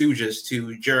henchmen, stooges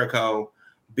to Jericho,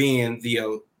 being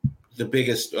the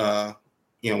biggest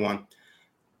one.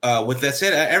 With that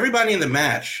said, everybody in the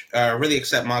match, really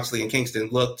except Moxley and Kingston,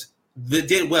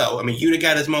 did well. I mean, Yuta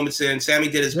got his moments in. Sammy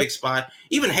did his big spot.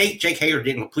 Even Jake Hager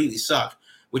didn't completely suck,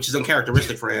 which is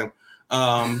uncharacteristic for him.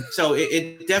 So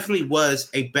it definitely was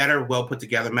a better, well put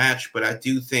together match. But I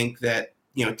do think that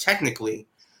technically,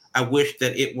 I wish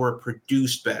that it were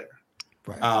produced better.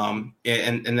 Right.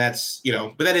 And that's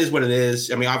but that is what it is.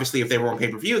 I mean, obviously, if they were on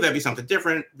pay-per-view, that'd be something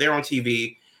different. They're on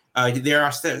TV. There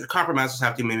are compromises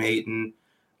have to be made,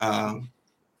 and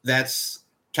that's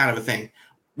kind of a thing.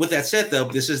 With that said, though,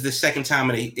 this is the second time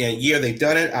in a year they've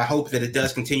done it. I hope that it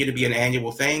does continue to be an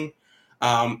annual thing,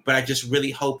 but I just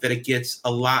really hope that it gets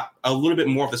a little bit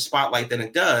more of the spotlight than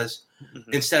it does,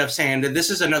 instead of saying that this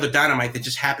is another Dynamite that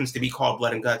just happens to be called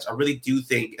Blood and Guts. I really do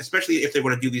think, especially if they're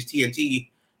going to do these TNT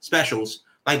specials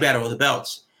like Battle of the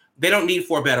Belts, they don't need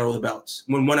 4 Battle of the Belts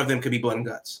when one of them could be Blood and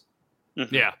Guts.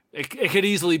 Yeah, it could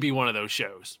easily be one of those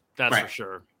shows. That's for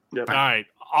sure. Yep. All right.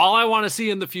 All I want to see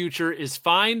in the future is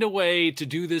find a way to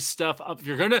do this stuff up. If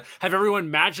you're going to have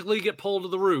everyone magically get pulled to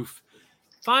the roof,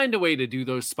 find a way to do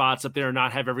those spots up there and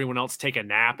not have everyone else take a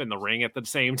nap in the ring at the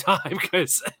same time,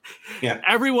 because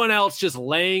everyone else just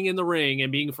laying in the ring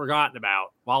and being forgotten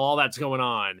about while all that's going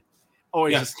on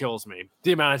always just kills me.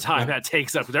 The amount of time that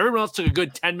takes up, because everyone else took a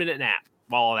good 10-minute nap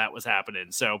while all that was happening.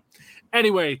 So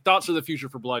anyway, thoughts for the future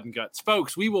for Blood and Guts.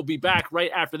 Folks, we will be back right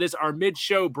after this, our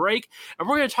mid-show break, and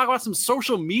we're going to talk about some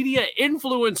social media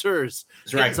influencers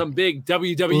and some big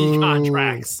WWE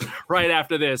contracts right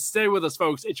after this. Stay with us,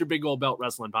 folks. It's your Big Gold Belt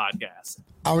Wrestling Podcast.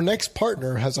 Our next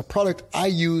partner has a product I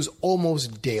use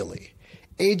almost daily.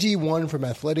 AG1 from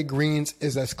Athletic Greens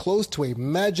is as close to a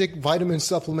magic vitamin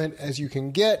supplement as you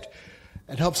can get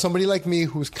and helps somebody like me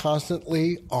who's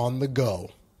constantly on the go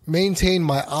maintain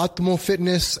my optimal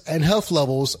fitness and health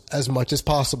levels as much as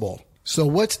possible. So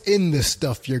what's in this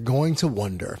stuff, you're going to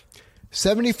wonder.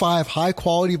 75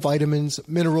 high-quality vitamins,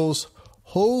 minerals,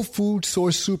 whole food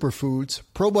source superfoods,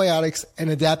 probiotics, and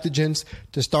adaptogens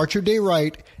to start your day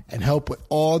right and help with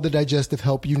all the digestive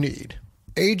help you need.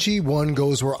 AG1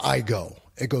 goes where I go.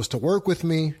 It goes to work with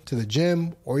me, to the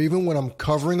gym, or even when I'm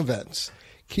covering events.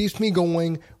 Keeps me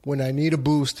going when I need a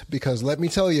boost, because let me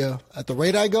tell you, at the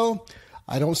rate I go,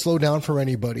 I don't slow down for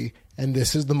anybody, and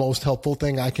this is the most helpful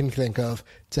thing I can think of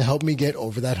to help me get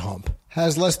over that hump.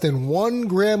 Has less than 1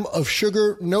 gram of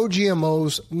sugar, no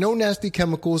GMOs, no nasty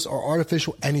chemicals or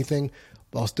artificial anything,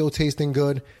 while still tasting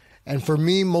good. And for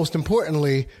me, most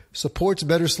importantly, supports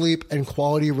better sleep and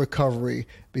quality recovery,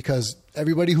 because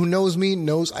everybody who knows me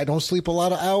knows I don't sleep a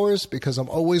lot of hours because I'm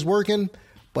always working,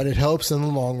 but it helps in the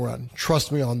long run.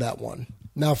 Trust me on that one.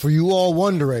 Now, for you all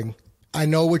wondering, I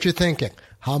know what you're thinking.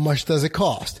 How much does it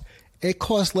cost? It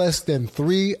costs less than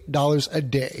 $3 a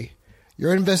day.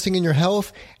 You're investing in your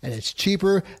health, and it's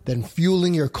cheaper than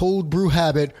fueling your cold brew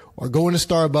habit or going to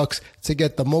Starbucks to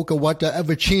get the Mocha Wata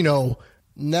Everchino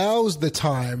Now's the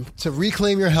time to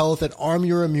reclaim your health and arm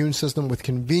your immune system with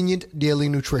convenient daily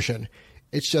nutrition.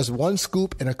 It's just one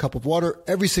scoop in a cup of water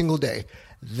every single day.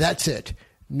 That's it.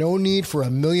 No need for a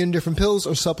million different pills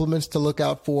or supplements to look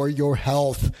out for your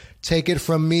health. Take it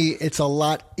from me. It's a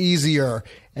lot easier.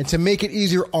 And to make it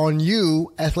easier on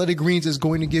you, Athletic Greens is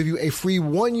going to give you a free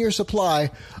 1-year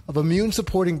supply of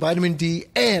immune-supporting vitamin D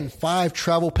and 5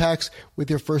 travel packs with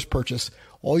your first purchase.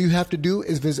 All you have to do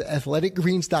is visit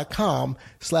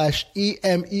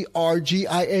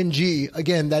athleticgreens.com/EMERGING.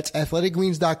 Again, that's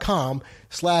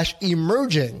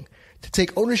athleticgreens.com/emerging to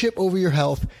take ownership over your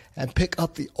health and pick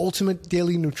up the ultimate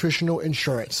daily nutritional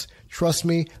insurance. Trust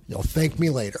me, you'll thank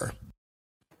me later.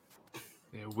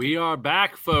 We are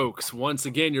back, folks. Once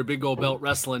again, your Big Gold Belt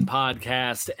Wrestling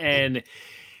podcast. And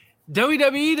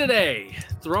WWE today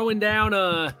throwing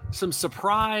down some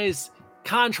surprise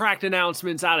contract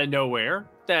announcements out of nowhere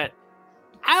that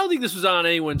I don't think this was on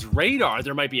anyone's radar.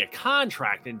 There might be a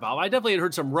contract involved. I definitely had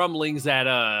heard some rumblings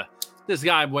that this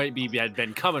guy had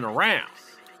been coming around.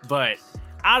 But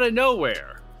out of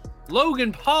nowhere,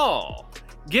 Logan Paul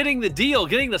getting the deal,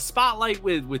 getting the spotlight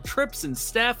with Trips and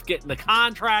Steph, getting the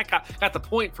contract, got the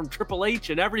point from Triple H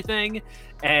and everything.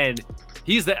 And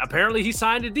apparently he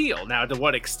signed a deal. Now, to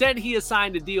what extent he has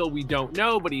signed a deal, we don't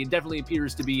know, but he definitely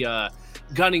appears to be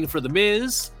gunning for The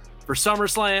Miz for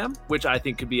SummerSlam, which I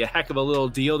think could be a heck of a little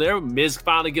deal there. Miz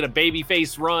finally get a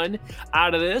babyface run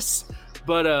out of this.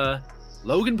 But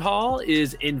Logan Paul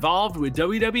is involved with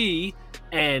WWE,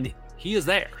 and he is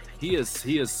there. He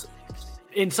is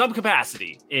in some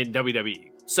capacity in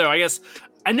WWE. So I guess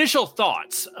initial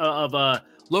thoughts of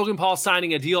Logan Paul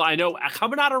signing a deal. I know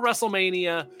coming out of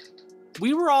WrestleMania,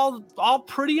 we were all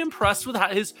pretty impressed with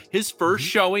his first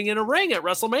showing in a ring at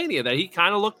WrestleMania. That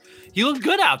he looked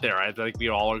good out there. I think we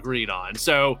all agreed on.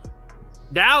 So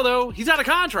now though he's out of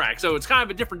contract, so it's kind of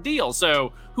a different deal.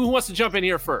 So who wants to jump in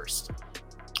here first?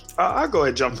 I'll go ahead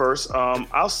and jump first.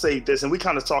 I'll say this, and we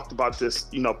kind of talked about this,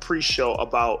 pre-show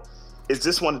about, is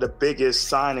this one of the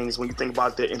biggest signings when you think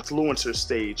about the influencer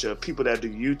stage of people that do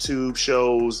YouTube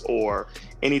shows or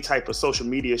any type of social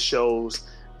media shows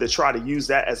that try to use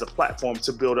that as a platform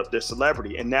to build up their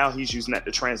celebrity. And now he's using that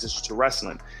to transition to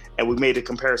wrestling. And we made a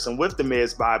comparison with The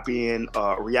Miz by being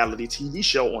a reality TV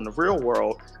show on The Real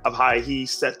World of how he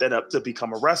set that up to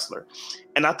become a wrestler.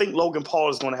 And I think Logan Paul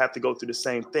is going to have to go through the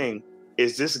same thing.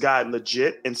 Is this guy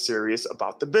legit and serious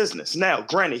about the business? Now,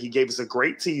 granted, he gave us a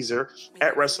great teaser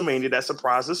at WrestleMania that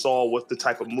surprised us all with the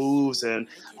type of moves and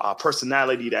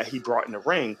personality that he brought in the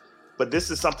ring. But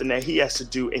this is something that he has to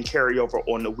do and carry over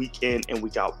on the week in and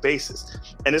week out basis.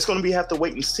 And it's going to have to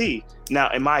wait and see.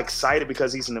 Now, am I excited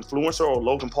because he's an influencer or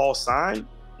Logan Paul signed?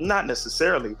 Not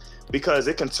necessarily, because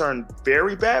it can turn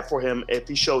very bad for him if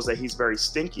he shows that he's very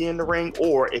stinky in the ring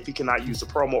or if he cannot use a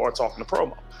promo or talk in a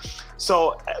promo.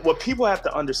 So what people have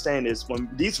to understand is when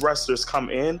these wrestlers come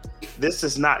in, this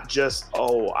is not just,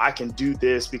 oh, I can do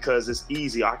this because it's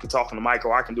easy. I can talk on the mic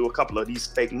or I can do a couple of these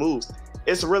fake moves.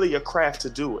 It's really a craft to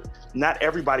do it. Not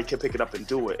everybody can pick it up and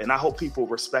do it. And I hope people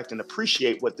respect and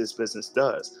appreciate what this business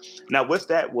does. Now, with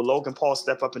that, will Logan Paul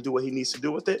step up and do what he needs to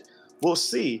do with it? We'll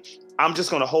see. I'm just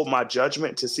going to hold my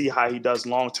judgment to see how he does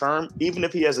long term. Even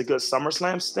if he has a good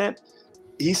SummerSlam stint,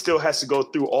 he still has to go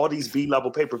through all these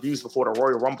B-level pay-per-views before the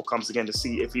Royal Rumble comes again to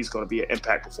see if he's going to be an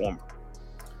impact performer.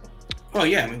 Well,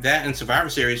 yeah, I mean, that and Survivor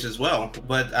Series as well.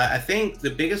 But I think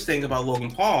the biggest thing about Logan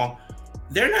Paul,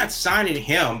 they're not signing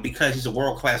him because he's a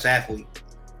world-class athlete.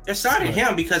 They're signing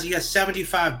him because he has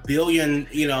 75 billion,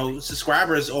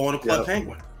 subscribers on Club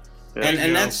Penguin.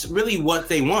 And that's really what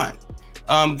they want.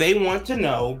 They want to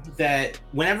know that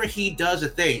whenever he does a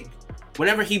thing,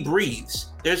 whenever he breathes,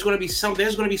 there's going to be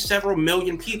several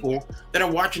million people that are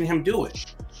watching him do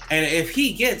it. And if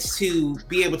he gets to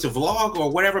be able to vlog or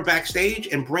whatever backstage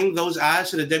and bring those eyes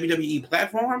to the WWE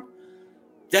platform,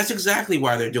 that's exactly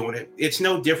why they're doing it. It's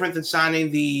no different than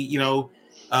signing the,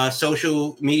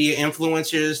 social media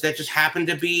influencers that just happen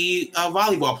to be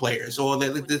volleyball players, or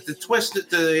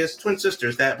the twin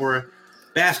sisters that were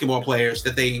basketball players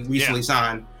that they recently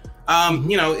signed.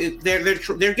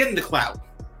 They're getting the clout.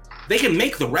 They can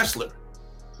make the wrestler.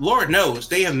 Lord knows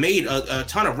they have made a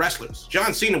ton of wrestlers.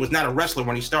 John Cena was not a wrestler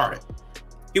when he started.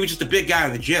 He was just a big guy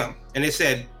in the gym. And they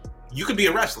said, you could be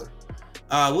a wrestler.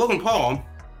 Logan Paul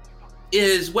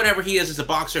is whatever he is as a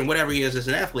boxer and whatever he is as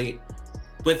an athlete,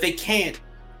 but they can't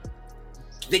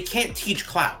teach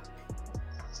clout.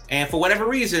 And for whatever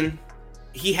reason,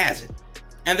 he has it.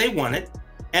 And they want it.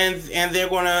 And they're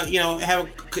going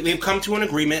to, they've come to an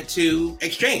agreement to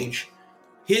exchange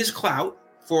his clout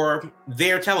for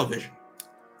their television.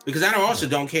 Because I also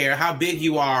don't care how big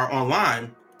you are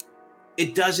online.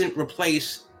 it doesn't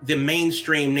replace the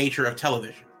mainstream nature of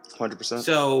television. 100%.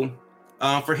 So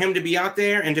for him to be out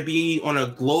there and to be on a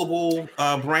global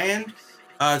brand,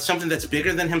 something that's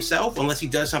bigger than himself, unless he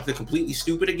does something completely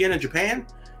stupid again in Japan,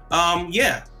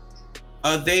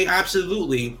 they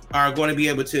absolutely are going to be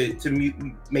able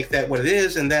to make that what it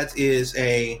is, and that is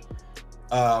a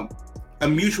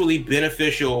mutually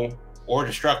beneficial or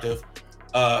destructive,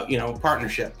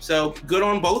 partnership. So good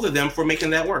on both of them for making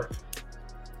that work.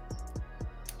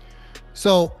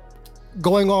 So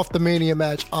going off the Mania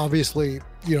match, obviously,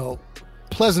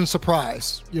 pleasant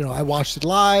surprise. I watched it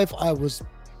live. I was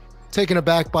taken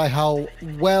aback by how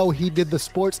well he did the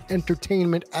sports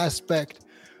entertainment aspect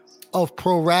of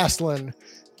pro wrestling,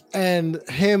 and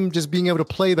him just being able to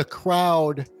play the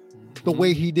crowd the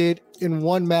way he did in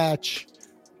one match,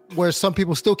 where some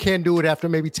people still can't do it after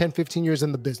maybe 10, 15 years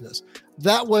in the business.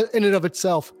 That was in and of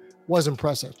itself was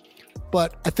impressive.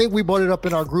 But I think we brought it up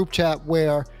in our group chat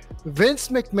where Vince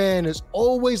McMahon is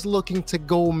always looking to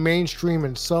go mainstream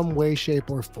in some way, shape,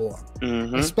 or form,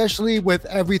 especially with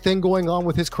everything going on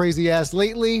with his crazy ass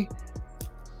lately.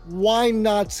 Why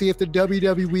not see if the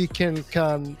WWE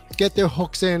can get their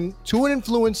hooks in to an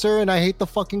influencer? And I hate the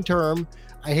fucking term.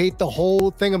 I hate the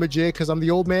whole thingamajig because I'm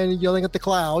the old man yelling at the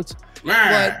clouds.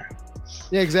 But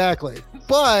yeah, exactly.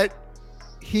 But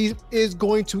he is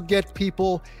going to get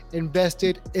people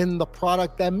invested in the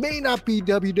product that may not be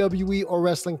WWE or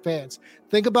wrestling fans.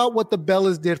 Think about what the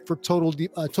Bellas did for Total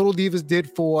Divas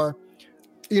did for,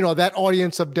 that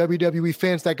audience of WWE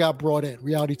fans that got brought in,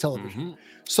 reality television.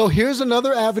 So here's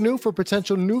another avenue for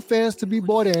potential new fans to be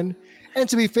brought in. And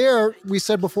to be fair, we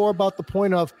said before about the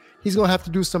point of he's going to have to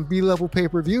do some B-level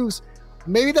pay-per-views.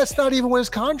 Maybe that's not even what his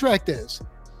contract is.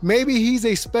 Maybe he's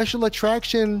a special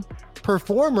attraction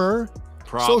performer,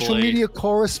 social media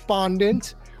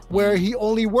correspondent, where he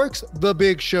only works the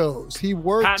big shows. He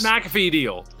works Pat McAfee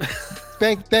deal.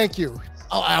 Thank you.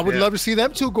 I would love to see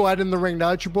them two go out in the ring now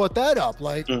that you brought that up.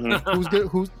 Like who's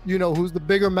the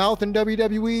bigger mouth in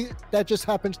WWE that just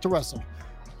happens to wrestle.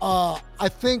 I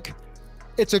think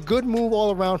it's a good move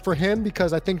all around for him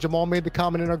because I think Jamal made the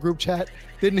comment in our group chat,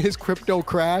 didn't his crypto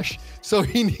crash? So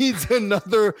he needs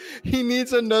another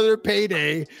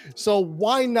payday. So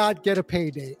why not get a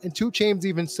payday? And 2 Chainz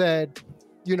even said,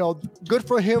 good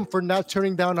for him for not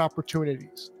turning down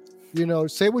opportunities.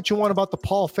 Say what you want about the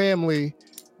Paul family.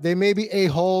 They may be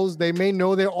a-holes. They may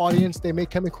know their audience. They may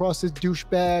come across as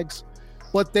douchebags,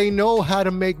 but they know how to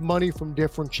make money from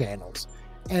different channels.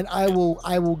 And I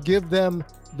will give them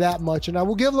that much. And I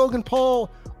will give Logan Paul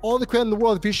all the credit in the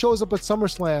world. If he shows up at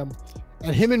SummerSlam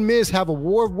and him and Miz have a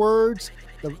war of words,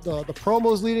 the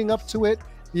promos leading up to it,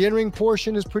 the in-ring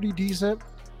portion is pretty decent.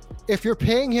 If you're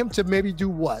paying him to maybe do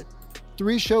what?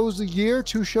 3 shows a year,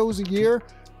 2 shows a year,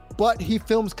 but he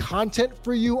films content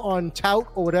for you on Tout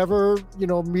or whatever,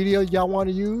 media y'all want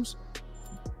to use,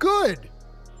 good.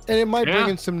 And it might bring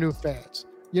in some new fans,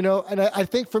 and I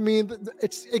think for me,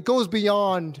 it goes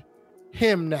beyond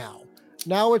him now.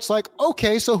 Now it's like,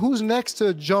 okay, so who's next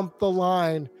to jump the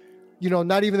line?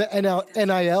 Not even the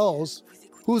NILs.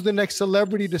 Who's the next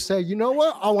celebrity to say, you know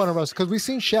what, I want to wrestle? Because we've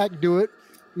seen Shaq do it.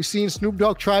 We've seen Snoop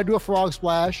Dogg try to do a frog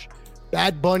splash.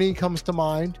 Bad Bunny comes to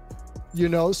mind,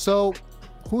 so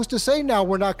who's to say now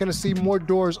we're not going to see more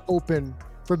doors open,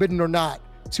 forbidden or not,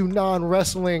 to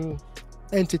non-wrestling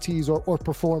entities or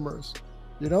performers,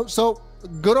 So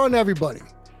good on everybody.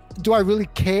 Do I really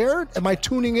care? Am I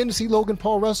tuning in to see Logan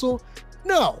Paul wrestle?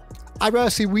 No. I'd rather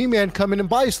see Wee Man come in and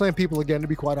body slam people again, to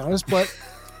be quite honest, but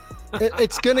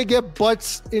it's going to get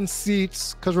butts in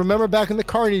seats, because remember back in the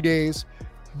Carney days,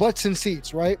 butts in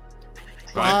seats, right?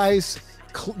 Eyes.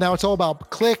 Now it's all about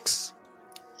clicks,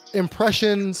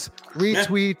 impressions,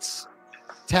 retweets,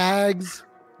 tags.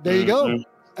 There you go.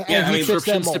 And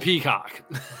subscriptions to Peacock.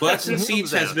 Butts and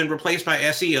seats has been replaced by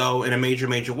SEO in a major,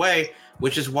 major way,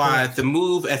 which is why the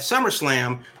move at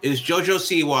SummerSlam is JoJo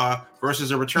Siwa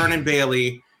versus a returning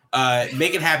Bailey.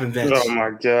 Make it happen, Vince. Oh my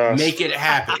gosh. Make it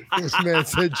happen. This man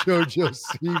said JoJo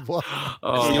Siwa.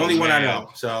 It's the only one I know.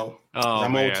 So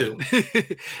I'm old too.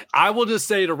 I will just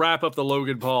say to wrap up the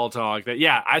Logan Paul talk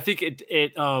that, I think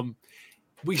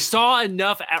we saw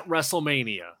enough at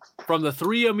WrestleMania from the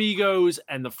 3 Amigos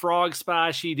and the frog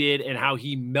splash he did and how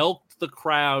he milked the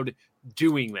crowd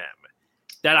doing them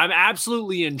that I'm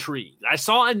absolutely intrigued. I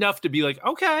saw enough to be like,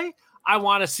 okay, I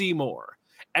want to see more.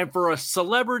 And for a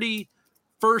celebrity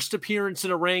first appearance in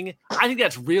a ring, I think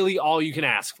that's really all you can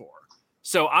ask for.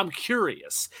 So I'm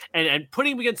curious. And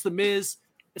putting him against The Miz,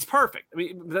 it's perfect. I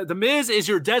mean, the Miz is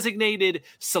your designated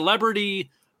celebrity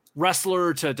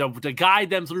wrestler to guide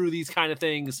them through these kind of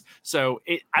things. So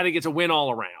I think it's a win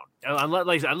all around.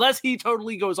 Unless he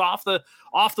totally goes off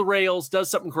the rails,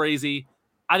 does something crazy,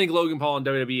 I think Logan Paul and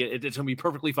WWE, it's going to be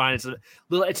perfectly fine. It's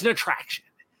an attraction.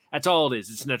 That's all it is.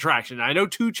 It's an attraction. I know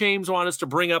 2 Chainz want us to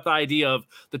bring up the idea of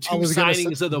the two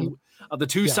signings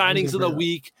of the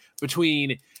week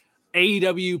between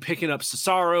AEW picking up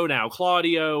Cesaro, now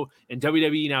Claudio, and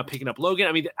WWE now picking up Logan.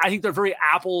 I mean, I think they're very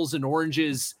apples and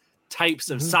oranges types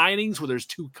of signings where there's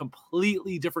 2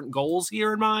 completely different goals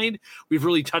here in mind. We've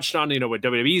really touched on, what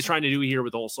WWE is trying to do here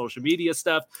with the whole social media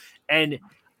stuff. And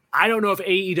I don't know if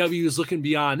AEW is looking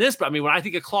beyond this, but I mean, when I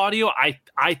think of Claudio,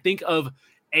 I think of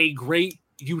a great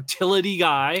utility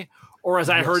guy, or as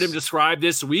I heard him described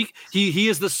this week, he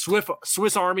is the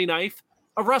Swiss Army knife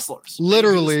of wrestlers.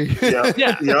 Literally.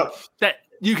 That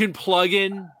you can plug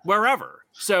in wherever.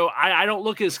 So I don't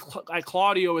look at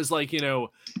Claudio as like, a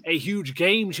huge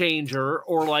game changer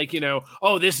or like,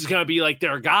 this is going to be like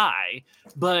their guy,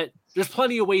 but there's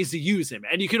plenty of ways to use him.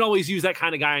 And you can always use that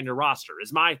kind of guy on your roster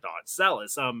is my thoughts.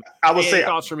 Celis, I would say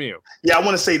thoughts from you. Yeah, I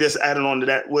want to say this, adding on to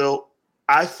that, Will.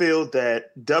 I feel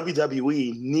that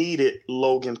WWE needed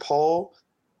Logan Paul,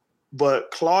 but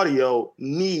Claudio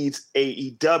needs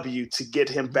AEW to get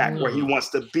him back where he wants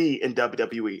to be in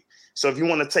WWE. So if you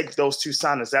want to take those 2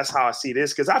 signings, that's how I see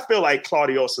this. Because I feel like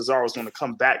Claudio Cesaro is going to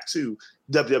come back to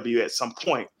WWE at some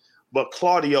point. But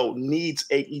Claudio needs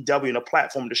AEW and a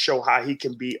platform to show how he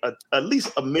can be at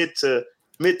least a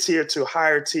mid-tier to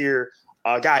higher tier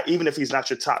guy, even if he's not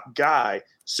your top guy.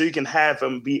 So you can have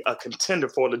him be a contender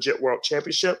for a legit world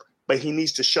championship, but he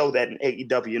needs to show that in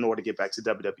AEW in order to get back to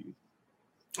WWE.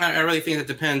 I really think that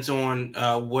depends on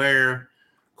where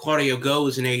Claudio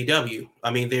goes in AEW.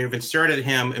 I mean, they've inserted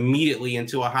him immediately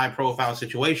into a high-profile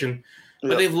situation,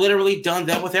 but they've literally done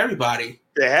that with everybody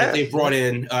that they've brought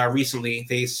in recently.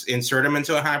 They insert him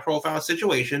into a high-profile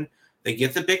situation. They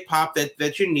get the big pop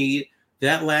that you need.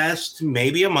 That lasts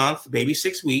maybe a month, maybe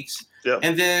 6 weeks,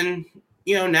 and then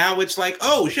now it's like,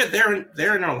 oh shit,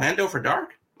 they're in Orlando for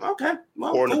Dark. Okay,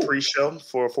 well, or in the pre-show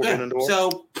for Forbidden Door.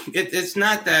 So it's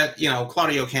not that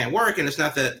Claudio can't work, and it's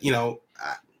not that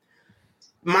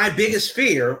my biggest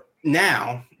fear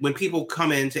now when people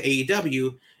come into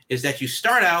AEW is that you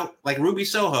start out like Ruby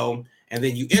Soho and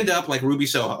then you end up like Ruby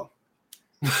Soho.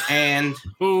 And she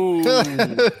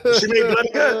made blood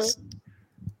and guts.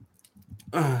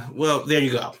 Well, there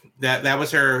you go. That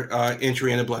was her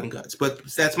entry into Blood and Guts. But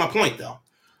that's my point, though.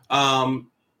 And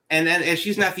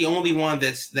she's not the only one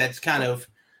that's kind of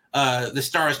the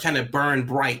stars kind of burn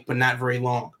bright, but not very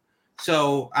long.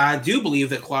 So I do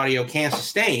believe that Claudio can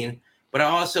sustain, but I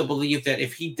also believe that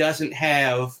if he doesn't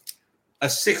have a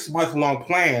 6-month-long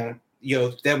plan,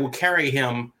 that will carry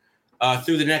him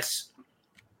through the next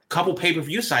couple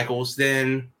pay-per-view cycles,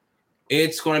 then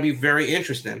it's going to be very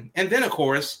interesting. And then, of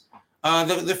course,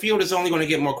 the field is only going to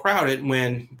get more crowded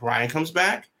when Bryan comes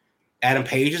back. Adam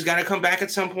Page has got to come back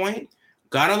at some point.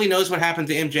 God only knows what happened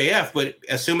to MJF, but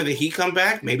assuming that he come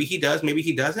back, maybe he does, maybe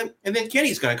he doesn't. And then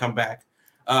Kenny's going to come back,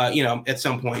 at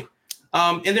some point.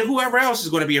 And then whoever else is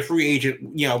going to be a free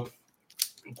agent,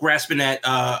 grasping at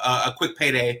a quick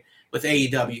payday with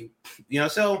AEW.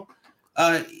 So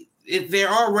they're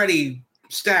already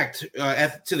stacked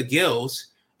to the gills,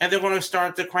 and they're going to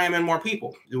start to cram in more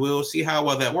people. We'll see how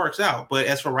well that works out. But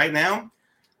as for right now,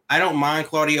 I don't mind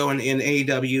Claudio in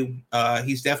AEW.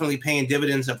 He's definitely paying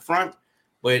dividends up front.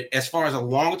 But as far as a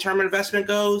long-term investment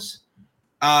goes,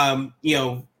 we'll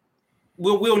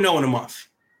know in a month.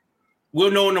 We'll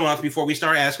know in a month before we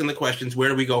start asking the questions, where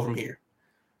do we go from here?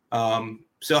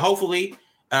 So hopefully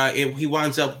if he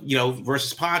winds up,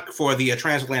 versus Pac for the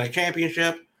Transatlantic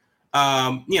Championship,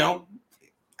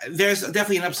 there's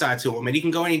definitely an upside to him, and he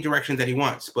can go any direction that he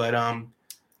wants. But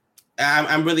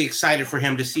I'm really excited for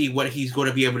him to see what he's going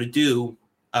to be able to do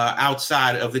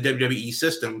outside of the WWE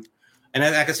system. And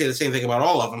I can say the same thing about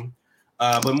all of them.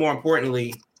 But more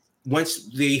importantly, once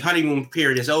the honeymoon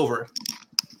period is over,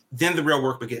 then the real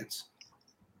work begins.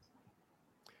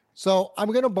 So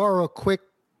I'm going to borrow a quick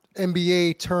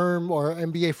NBA term or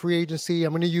NBA free agency.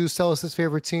 I'm going to use Celis's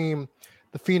favorite team,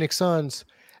 the Phoenix Suns.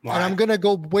 Why? And I'm going to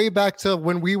go way back to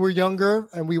when we were younger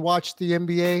and we watched the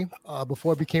NBA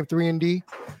before it became 3&D.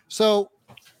 So,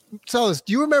 Celis,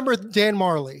 do you remember Dan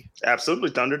Marley? Absolutely.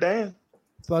 Thunder Dan.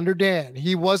 Thunder Dan.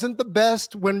 He wasn't the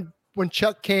best when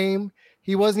Chuck came.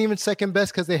 He wasn't even second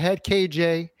best because they had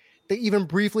KJ. They even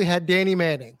briefly had Danny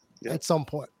Manning at some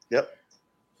point. Yep.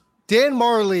 Dan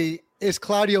Marley is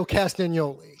Claudio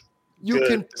Castagnoli. You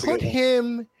can put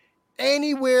him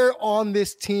anywhere on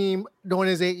this team known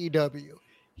as AEW.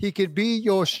 He could be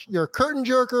your curtain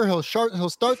jerker. He'll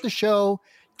start the show.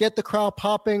 get the crowd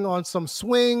popping on some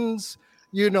swings.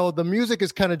 The music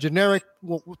is kind of generic.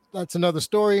 Well, that's another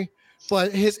story.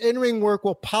 But his in-ring work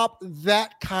will pop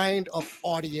that kind of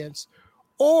audience.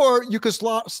 Or you could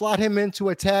slot him into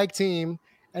a tag team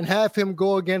and have him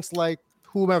go against like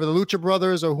whomever, the Lucha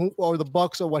Brothers or the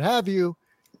Bucks or what have you.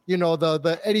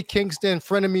 The Eddie Kingston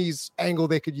frenemies angle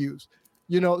they could use.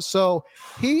 So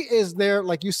he is there,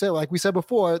 like you said, like we said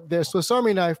before, there's Swiss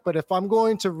Army knife. But if I'm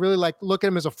going to really like look at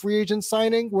him as a free agent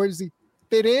signing, where does he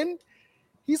fit in?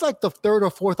 He's like the third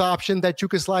or fourth option that you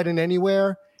can slide in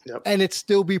anywhere, and it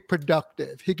still be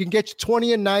productive. He can get you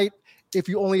 20 a night if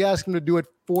you only ask him to do it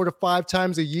 4 to 5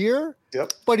 times a year.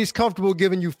 Yep. But he's comfortable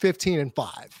giving you 15 and 5.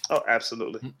 Oh,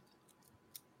 absolutely.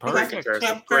 Perfect.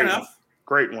 Great enough.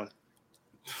 Great one.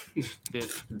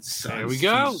 There we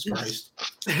go.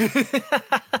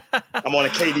 I'm on a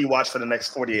KD watch for the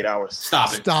next 48 hours.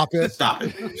 Stop it.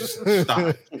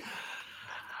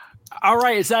 All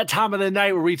right, it's that time of the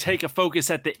night where we take a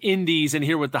focus at the indies and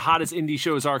hear what the hottest indie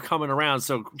shows are coming around.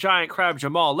 So, Giant Crab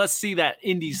Jamal, let's see that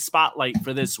indie spotlight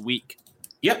for this week.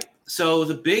 Yep. So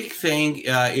the big thing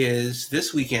is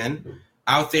this weekend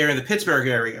out there in the Pittsburgh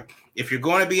area. If you're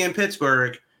going to be in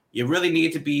Pittsburgh, you really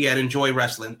need to be at Enjoy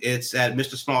Wrestling. It's at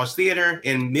Mr. Small's Theater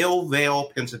in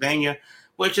Millvale, Pennsylvania,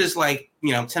 which is like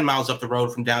 10 miles up the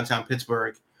road from downtown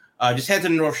Pittsburgh. Just head to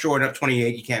the North Shore and up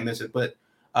 28. You can't miss it. But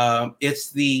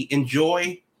it's the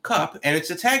Enjoy Cup, and it's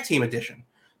a tag team edition.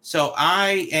 So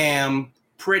I am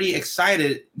pretty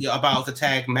excited about the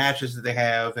tag matches that they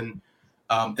have, and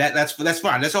that's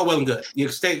fine. That's all well and good. You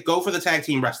go for the tag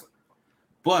team wrestling,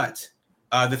 but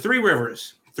the Three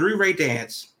Rivers, three-way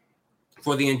dance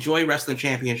for the Enjoy Wrestling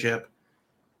Championship.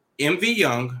 MV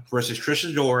Young versus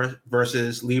Trish Adora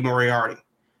versus Lee Moriarty.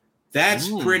 That's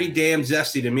pretty damn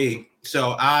zesty to me.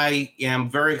 So I am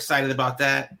very excited about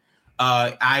that.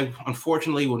 I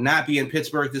unfortunately will not be in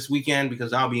Pittsburgh this weekend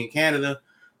because I'll be in Canada.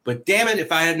 But damn it,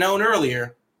 if I had known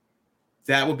earlier,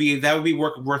 that would be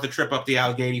worth a trip up the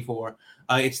Allegheny for.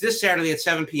 It's this Saturday at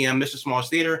 7 p.m. Mr. Small's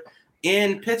Theater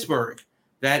in Pittsburgh.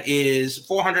 That is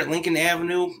 400 Lincoln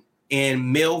Avenue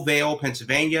in Millvale,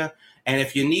 Pennsylvania. And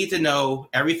if you need to know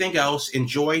everything else,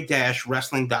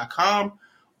 enjoy-wrestling.com,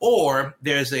 or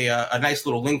there's a nice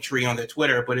little link tree on their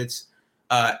Twitter, but it's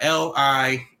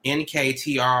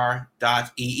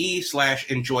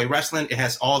linktr.ee/enjoy wrestling. It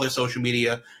has all their social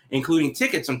media, including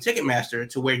tickets on Ticketmaster,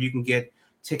 to where you can get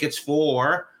tickets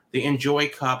for the Enjoy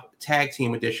Cup Tag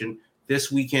Team Edition this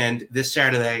weekend, this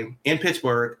Saturday in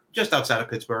Pittsburgh, just outside of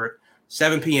Pittsburgh,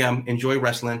 7 p.m. Enjoy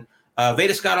Wrestling.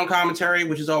 Veda Scott on commentary,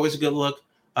 which is always a good look.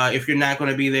 If you're not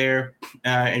going to be there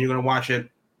and you're going to watch it,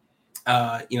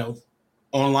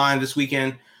 online this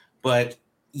weekend. But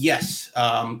yes,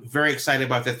 very excited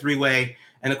about the three-way,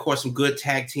 and of course some good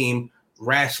tag team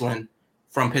wrestling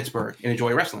from Pittsburgh and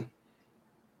Enjoy Wrestling.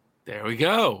 There we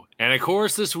go. And of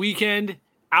course, this weekend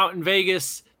out in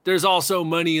Vegas, there's also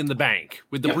Money in the Bank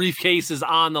with the briefcases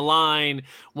on the line.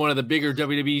 One of the bigger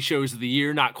WWE shows of the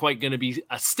year. Not quite going to be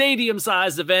a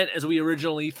stadium-sized event as we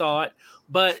originally thought,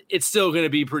 but it's still going to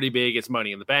be pretty big. It's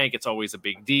Money in the Bank. It's always a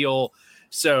big deal.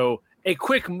 So a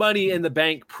quick Money in the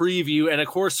Bank preview. And of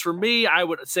course, for me, I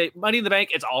would say Money in the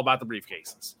Bank, it's all about the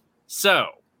briefcases. So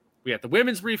we got the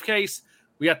women's briefcase.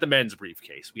 We got the men's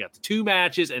briefcase. We got the two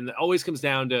matches, and it always comes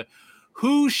down to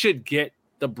who should get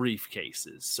the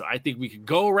briefcases. So I think we could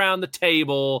go around the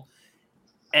table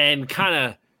and kind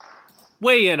of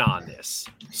weigh in on this.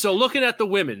 So looking at the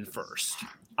women first.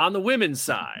 On the women's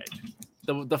side,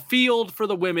 the field for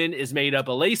the women is made up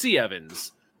of Lacey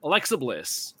Evans, Alexa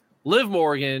Bliss, Liv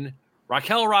Morgan,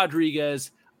 Raquel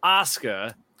Rodriguez,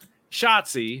 Asuka,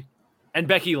 Shotzi, and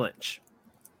Becky Lynch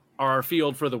are our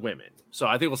field for the women. So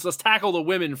I think let's tackle the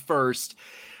women first.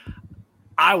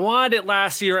 I wanted it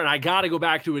last year, and I got to go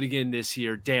back to it again this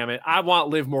year. Damn it. I want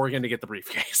Liv Morgan to get the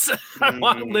briefcase. I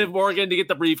want Liv Morgan to get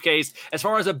the briefcase. As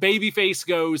far as a babyface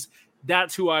goes,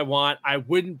 that's who I want. I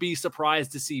wouldn't be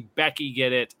surprised to see Becky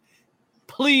get it.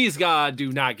 Please, God,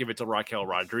 do not give it to Raquel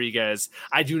Rodriguez.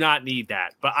 I do not need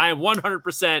that. But I am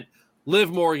 100%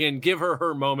 Liv Morgan. Give her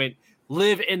her moment.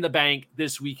 Live in the Bank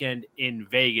this weekend in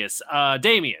Vegas.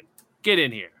 Damian, get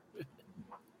in here.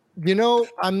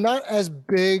 I'm not as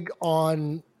big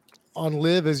on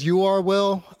Liv as you are,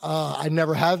 Will. I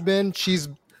never have been. She's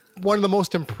one of the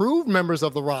most improved members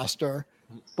of the roster,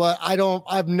 but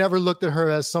I've never looked at her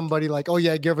as somebody like, oh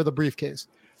yeah, give her the briefcase.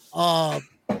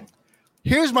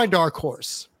 Here's my dark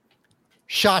horse,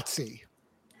 Shotzi.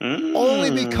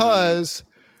 Only because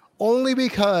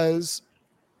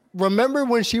remember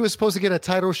when she was supposed to get a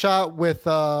title shot with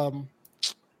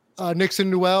Nixon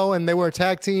Newell, and they were a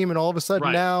tag team, and all of a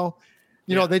sudden now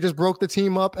You know, they just broke the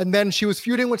team up, and then she was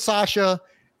feuding with Sasha,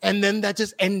 and then that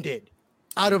just ended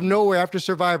out of nowhere after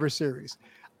Survivor Series.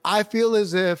 I feel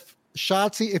as if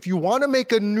Shotzi, if you want to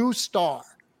make a new star,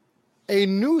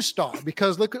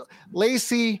 because look at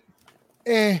Lacey,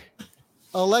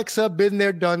 Alexa, been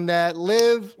there, done that.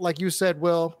 Liv, like you said,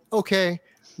 Will, okay,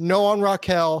 no on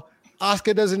Raquel.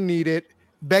 Asuka doesn't need it.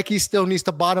 Becky still needs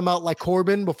to bottom out like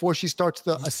Corbin before she starts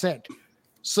the ascent.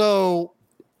 So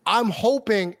I'm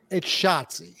hoping it's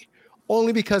Shotzi,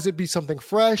 only because it'd be something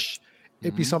fresh,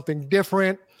 it'd be something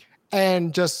different,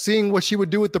 and just seeing what she would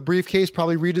do with the briefcase,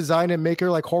 probably redesign and make her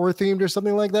like horror themed or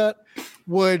something like that,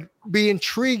 would be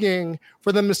intriguing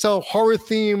for them to sell horror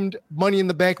themed Money in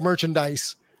the Bank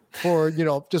merchandise for, you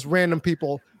know, just random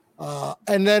people.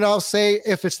 And then I'll say,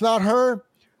 if it's not her,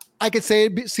 I could see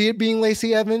it being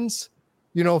Lacey Evans,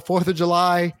 you know, 4th of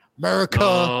July,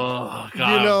 America, you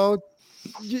know,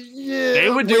 yeah, they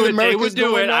would do it. They would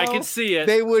do it. I can see it.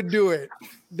 They would do it.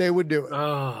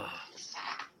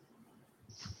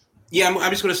 Yeah, I'm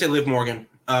just going to say Liv Morgan.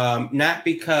 Not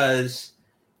because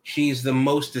she's the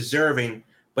most deserving,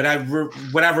 but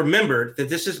what I remembered that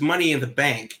this is Money in the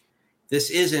Bank. This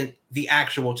isn't the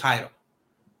actual title.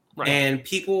 Right. And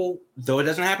people, though it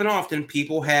doesn't happen often,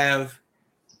 people have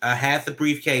had the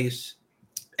briefcase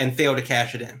and failed to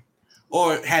cash it in,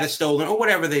 or had it stolen, or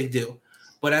whatever they do.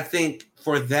 But I think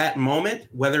for that moment,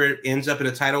 whether it ends up in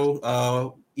a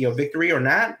title, victory or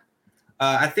not,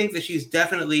 I think that she's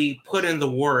definitely put in the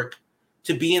work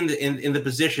to be in the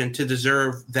position to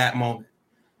deserve that moment.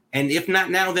 And if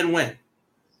not now, then when?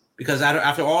 Because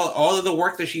after all of the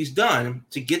work that she's done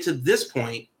to get to this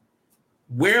point,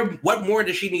 what more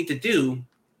does she need to do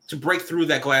to break through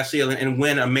that glass ceiling and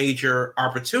win a major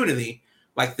opportunity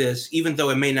like this, even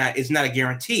though it's not a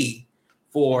guarantee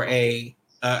for an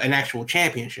actual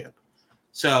championship?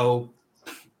 So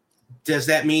does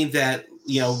that mean that,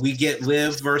 you know, we get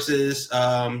Liv versus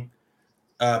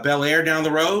Belair down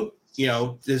the road? You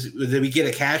know, did we get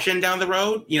a cash in down the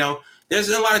road? You know, there's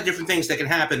a lot of different things that can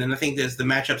happen, and I think there's the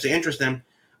matchups that interest them.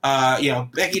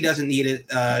 Becky doesn't need it.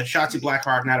 Shotzi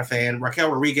Blackheart, not a fan.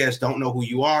 Raquel Rodriguez, don't know who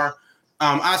you are.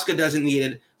 Asuka doesn't need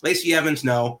it. Lacey Evans,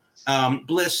 no.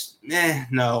 Bliss,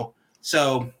 no.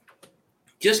 So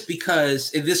just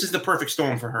because this is the perfect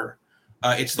storm for her.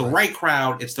 It's the right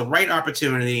crowd. It's the right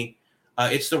opportunity.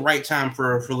 It's the right time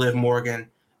for Liv Morgan.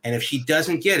 And if she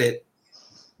doesn't get it,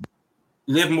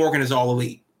 Liv Morgan is all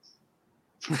elite.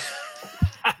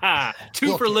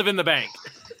 Two for Liv in the Bank.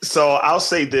 So I'll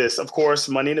say this. Of course,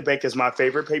 Money in the Bank is my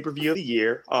favorite pay-per-view of the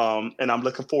year, and I'm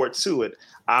looking forward to it.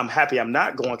 I'm happy I'm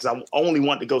not going because I only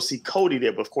want to go see Cody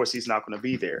there, but of course he's not going to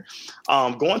be there.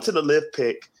 Going to the Liv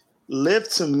pick, Liv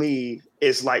to me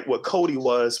is like what Cody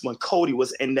was when Cody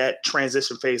was in that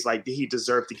transition phase. Like, did he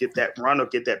deserve to get that run or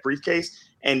get that briefcase?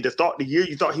 And the year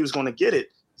you thought he was going to get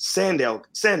it,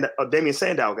 Damian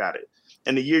Sandow got it.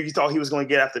 And the year you thought he was going to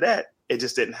get after that, it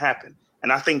just didn't happen.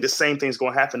 And I think the same thing's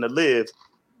going to happen to Liv.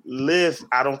 Liv,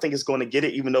 I don't think is going to get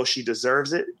it, even though she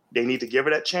deserves it. They need to give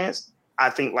her that chance. I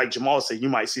think, like Jamal said, you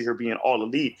might see her being all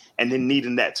elite and then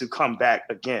needing that to come back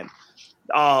again.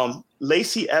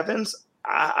 Lacey Evans,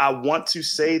 I want to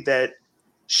say that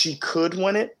she could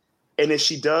win it. And if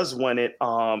she does win it,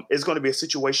 it's going to be a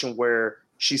situation where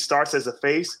she starts as a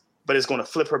face, but it's going to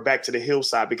flip her back to the heel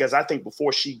side, because I think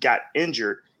before she got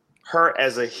injured, her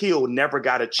as a heel never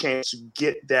got a chance to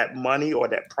get that money or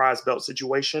that prize belt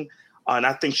situation. And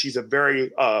I think she's a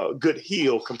very good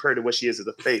heel compared to what she is as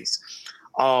a face.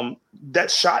 That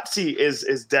Shotzi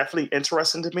is definitely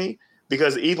interesting to me,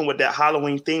 because even with that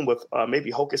Halloween theme with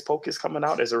maybe Hocus Pocus coming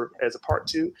out as a part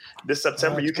 2 this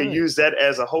September, you can use that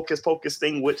as a Hocus Pocus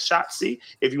thing with Shotzi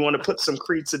if you want to put some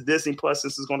creed to Disney Plus.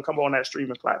 This is going to come on that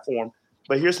streaming platform.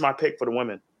 But here's my pick for the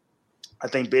women. I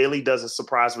think Bayley does a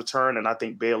surprise return, and I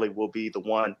think Bayley will be the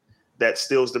one that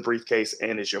steals the briefcase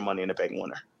and is your Money in the Bank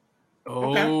winner.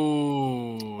 Oh,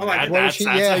 okay.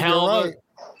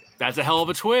 That's a hell of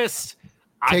a twist.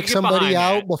 Take somebody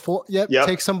out before. Yep.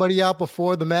 Take somebody out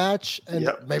before the match, and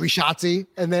maybe Shotzi,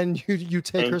 and then you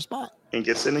take her spot and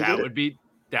gets in. And that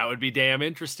would be damn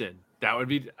interesting. That would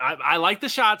be. I like the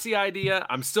Shotzi idea.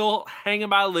 I'm still hanging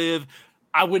by Liv.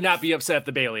 I would not be upset if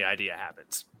the Bayley idea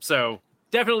happens. So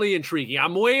definitely intriguing.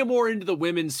 I'm way more into the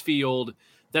women's field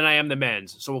than I am the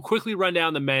men's. So we'll quickly run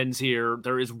down the men's here.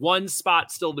 There is one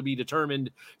spot still to be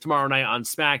determined tomorrow night on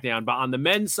SmackDown. But on the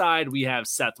men's side, we have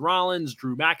Seth Rollins,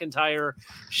 Drew McIntyre,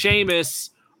 Sheamus,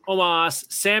 Omos,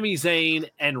 Sami Zayn,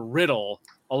 and Riddle,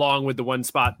 along with the one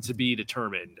spot to be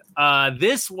determined.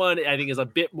 This one, I think, is a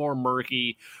bit more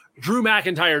murky. Drew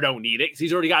McIntyre don't need it because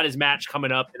he's already got his match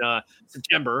coming up in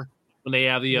September when they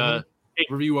have the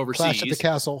pay-per-view overseas. Clash at the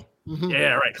Castle. Mm-hmm.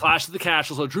 Yeah, right. Clash of the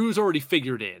Castle. So Drew's already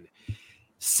figured in.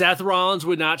 Seth Rollins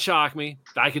would not shock me.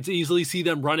 I could easily see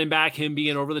them running back him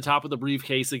being over the top of the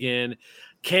briefcase again.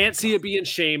 Can't see it being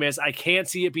Sheamus. I can't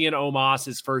see it being Omos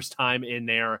his first time in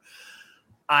there.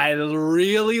 I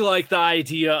really like the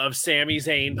idea of Sami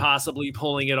Zayn possibly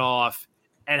pulling it off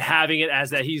and having it as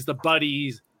that he's the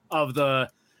buddies of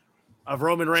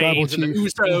Roman Reigns and the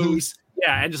Usos. Mm-hmm.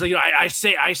 Yeah, and just like,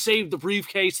 I saved the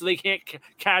briefcase so they can't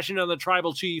cash in on the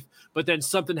tribal chief, but then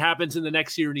something happens in the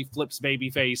next year and he flips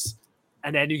babyface,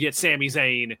 and then you get Sami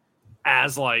Zayn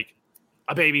as like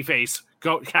a babyface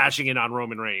cashing in on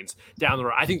Roman Reigns down the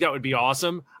road. I think that would be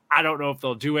awesome. I don't know if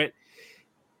they'll do it.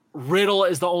 Riddle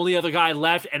is the only other guy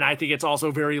left, and I think it's also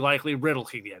very likely Riddle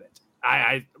can get it.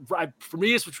 For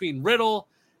me, it's between Riddle,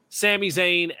 Sami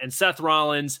Zayn, and Seth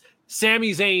Rollins.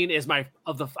 Sami Zayn is I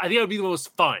think it would be the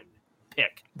most fun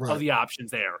pick of the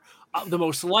options there. The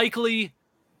most likely,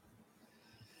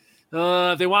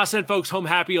 if they want to send folks home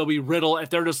happy, it'll be Riddle. If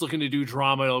they're just looking to do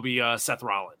drama, it'll be Seth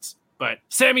Rollins. But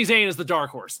Sami Zayn is the dark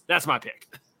horse. That's my pick.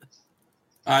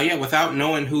 Without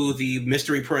knowing who the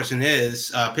mystery person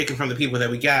is, picking from the people that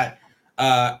we got,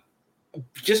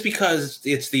 just because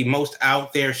it's the most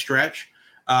out there stretch,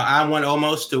 I want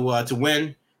Omos to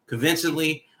win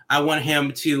convincingly. I want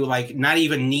him to not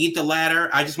even need the ladder.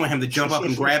 I just want him to jump up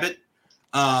and grab it.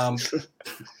 And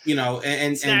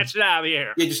snatch it out of the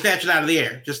air. Yeah, just snatch it out of the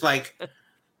air. Just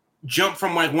jump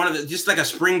from just like a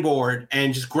springboard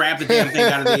and just grab the damn thing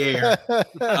out of the air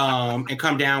and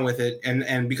come down with it.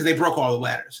 And because they broke all the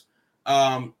ladders.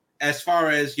 As far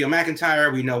as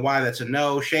McIntyre, we know why that's a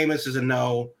no. Sheamus is a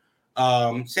no.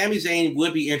 Sami Zayn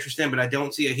would be interesting, but I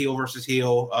don't see a heel versus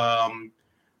heel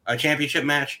a championship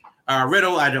match.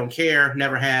 Riddle, I don't care,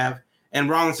 never have. And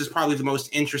Rollins is probably the most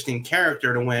interesting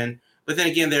character to win. But then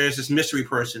again, there is this mystery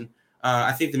person.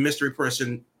 I think the mystery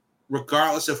person,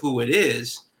 regardless of who it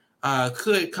is,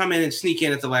 could come in and sneak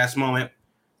in at the last moment.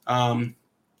 I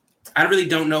really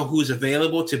don't know who's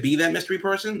available to be that mystery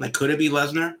person. Could it be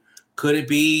Lesnar? Could it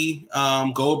be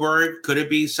Goldberg? Could it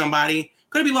be somebody?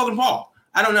 Could it be Logan Paul?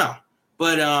 I don't know.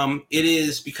 But it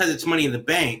is, because it's Money in the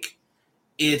Bank.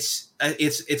 It's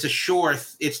a sure.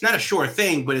 It's not a sure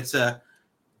thing, but it's a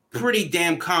pretty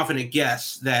damn confident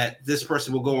guess that this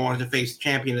person will go on to face the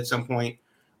champion at some point,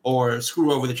 or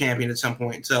screw over the champion at some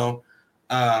point. So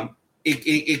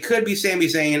it could be Sami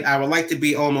Zayn. I would like to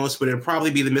be Omos, but it'll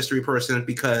probably be the mystery person,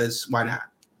 because why not?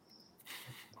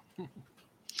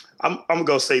 I'm gonna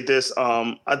go say this.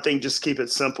 I think just keep it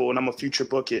simple, and I'm a future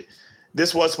book it.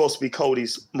 This was supposed to be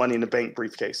Cody's Money in the Bank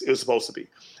briefcase. It was supposed to be.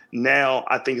 Now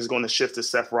I think it's going to shift to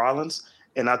Seth Rollins,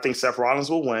 and I think Seth Rollins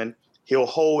will win. He'll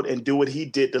hold and do what he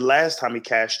did the last time he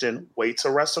cashed in. Wait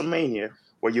till WrestleMania,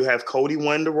 where you have Cody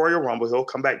win the Royal Rumble. He'll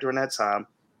come back during that time.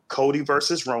 Cody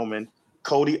versus Roman.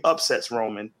 Cody upsets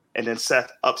Roman, and then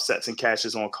Seth upsets and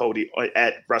cashes on Cody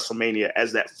at WrestleMania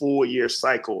as that 4-year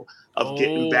cycle of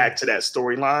getting back to that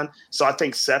storyline. So I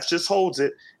think Seth just holds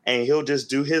it, and he'll just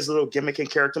do his little gimmick and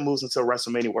character moves until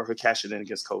WrestleMania, where he'll cash it in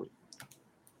against Cody.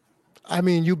 I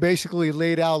mean, you basically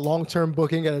laid out long-term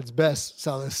booking at its best,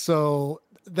 Salas. So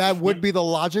that would be the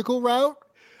logical route.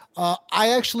 I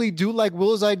actually do like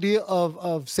Will's idea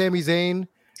of Sami Zayn,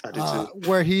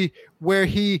 where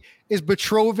he is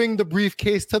betrothing the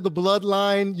briefcase to the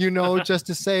bloodline, just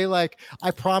to say,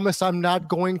 I promise I'm not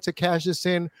going to cash this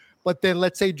in. But then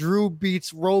let's say Drew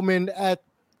beats Roman at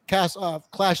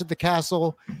Clash at the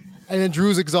Castle, and then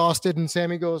Drew's exhausted, and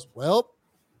Sami goes, well,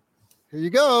 here you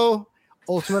go.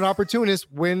 Ultimate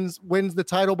opportunist wins the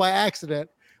title by accident.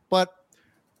 But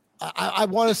I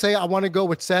want to say I want to go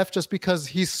with Seth, just because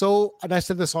he's so, and I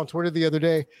said this on Twitter the other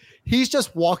day, he's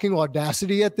just walking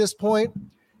audacity at this point.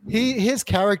 His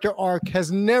character arc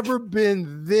has never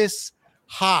been this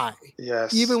high.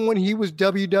 Yes. Even when he was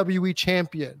WWE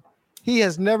champion, he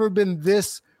has never been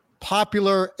this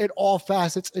popular in all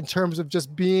facets in terms of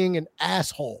just being an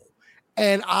asshole.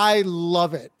 And I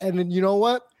love it. And then you know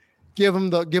what? Give him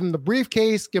the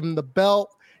briefcase, give him the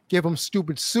belt, give him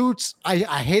stupid suits. I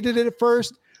hated it at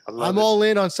first. I'm all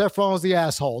in on Seth Rollins, the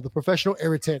asshole, the professional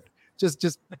irritant.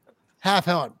 Just have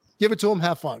fun. Give it to him,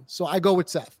 have fun. So I go with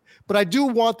Seth. But I do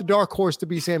want the dark horse to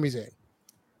be Sami Zayn.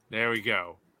 There we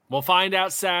go. We'll find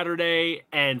out Saturday.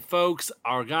 And folks,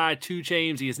 our guy 2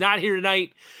 Chainz, he is not here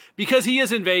tonight because he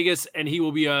is in Vegas, and he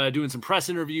will be doing some press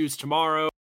interviews tomorrow.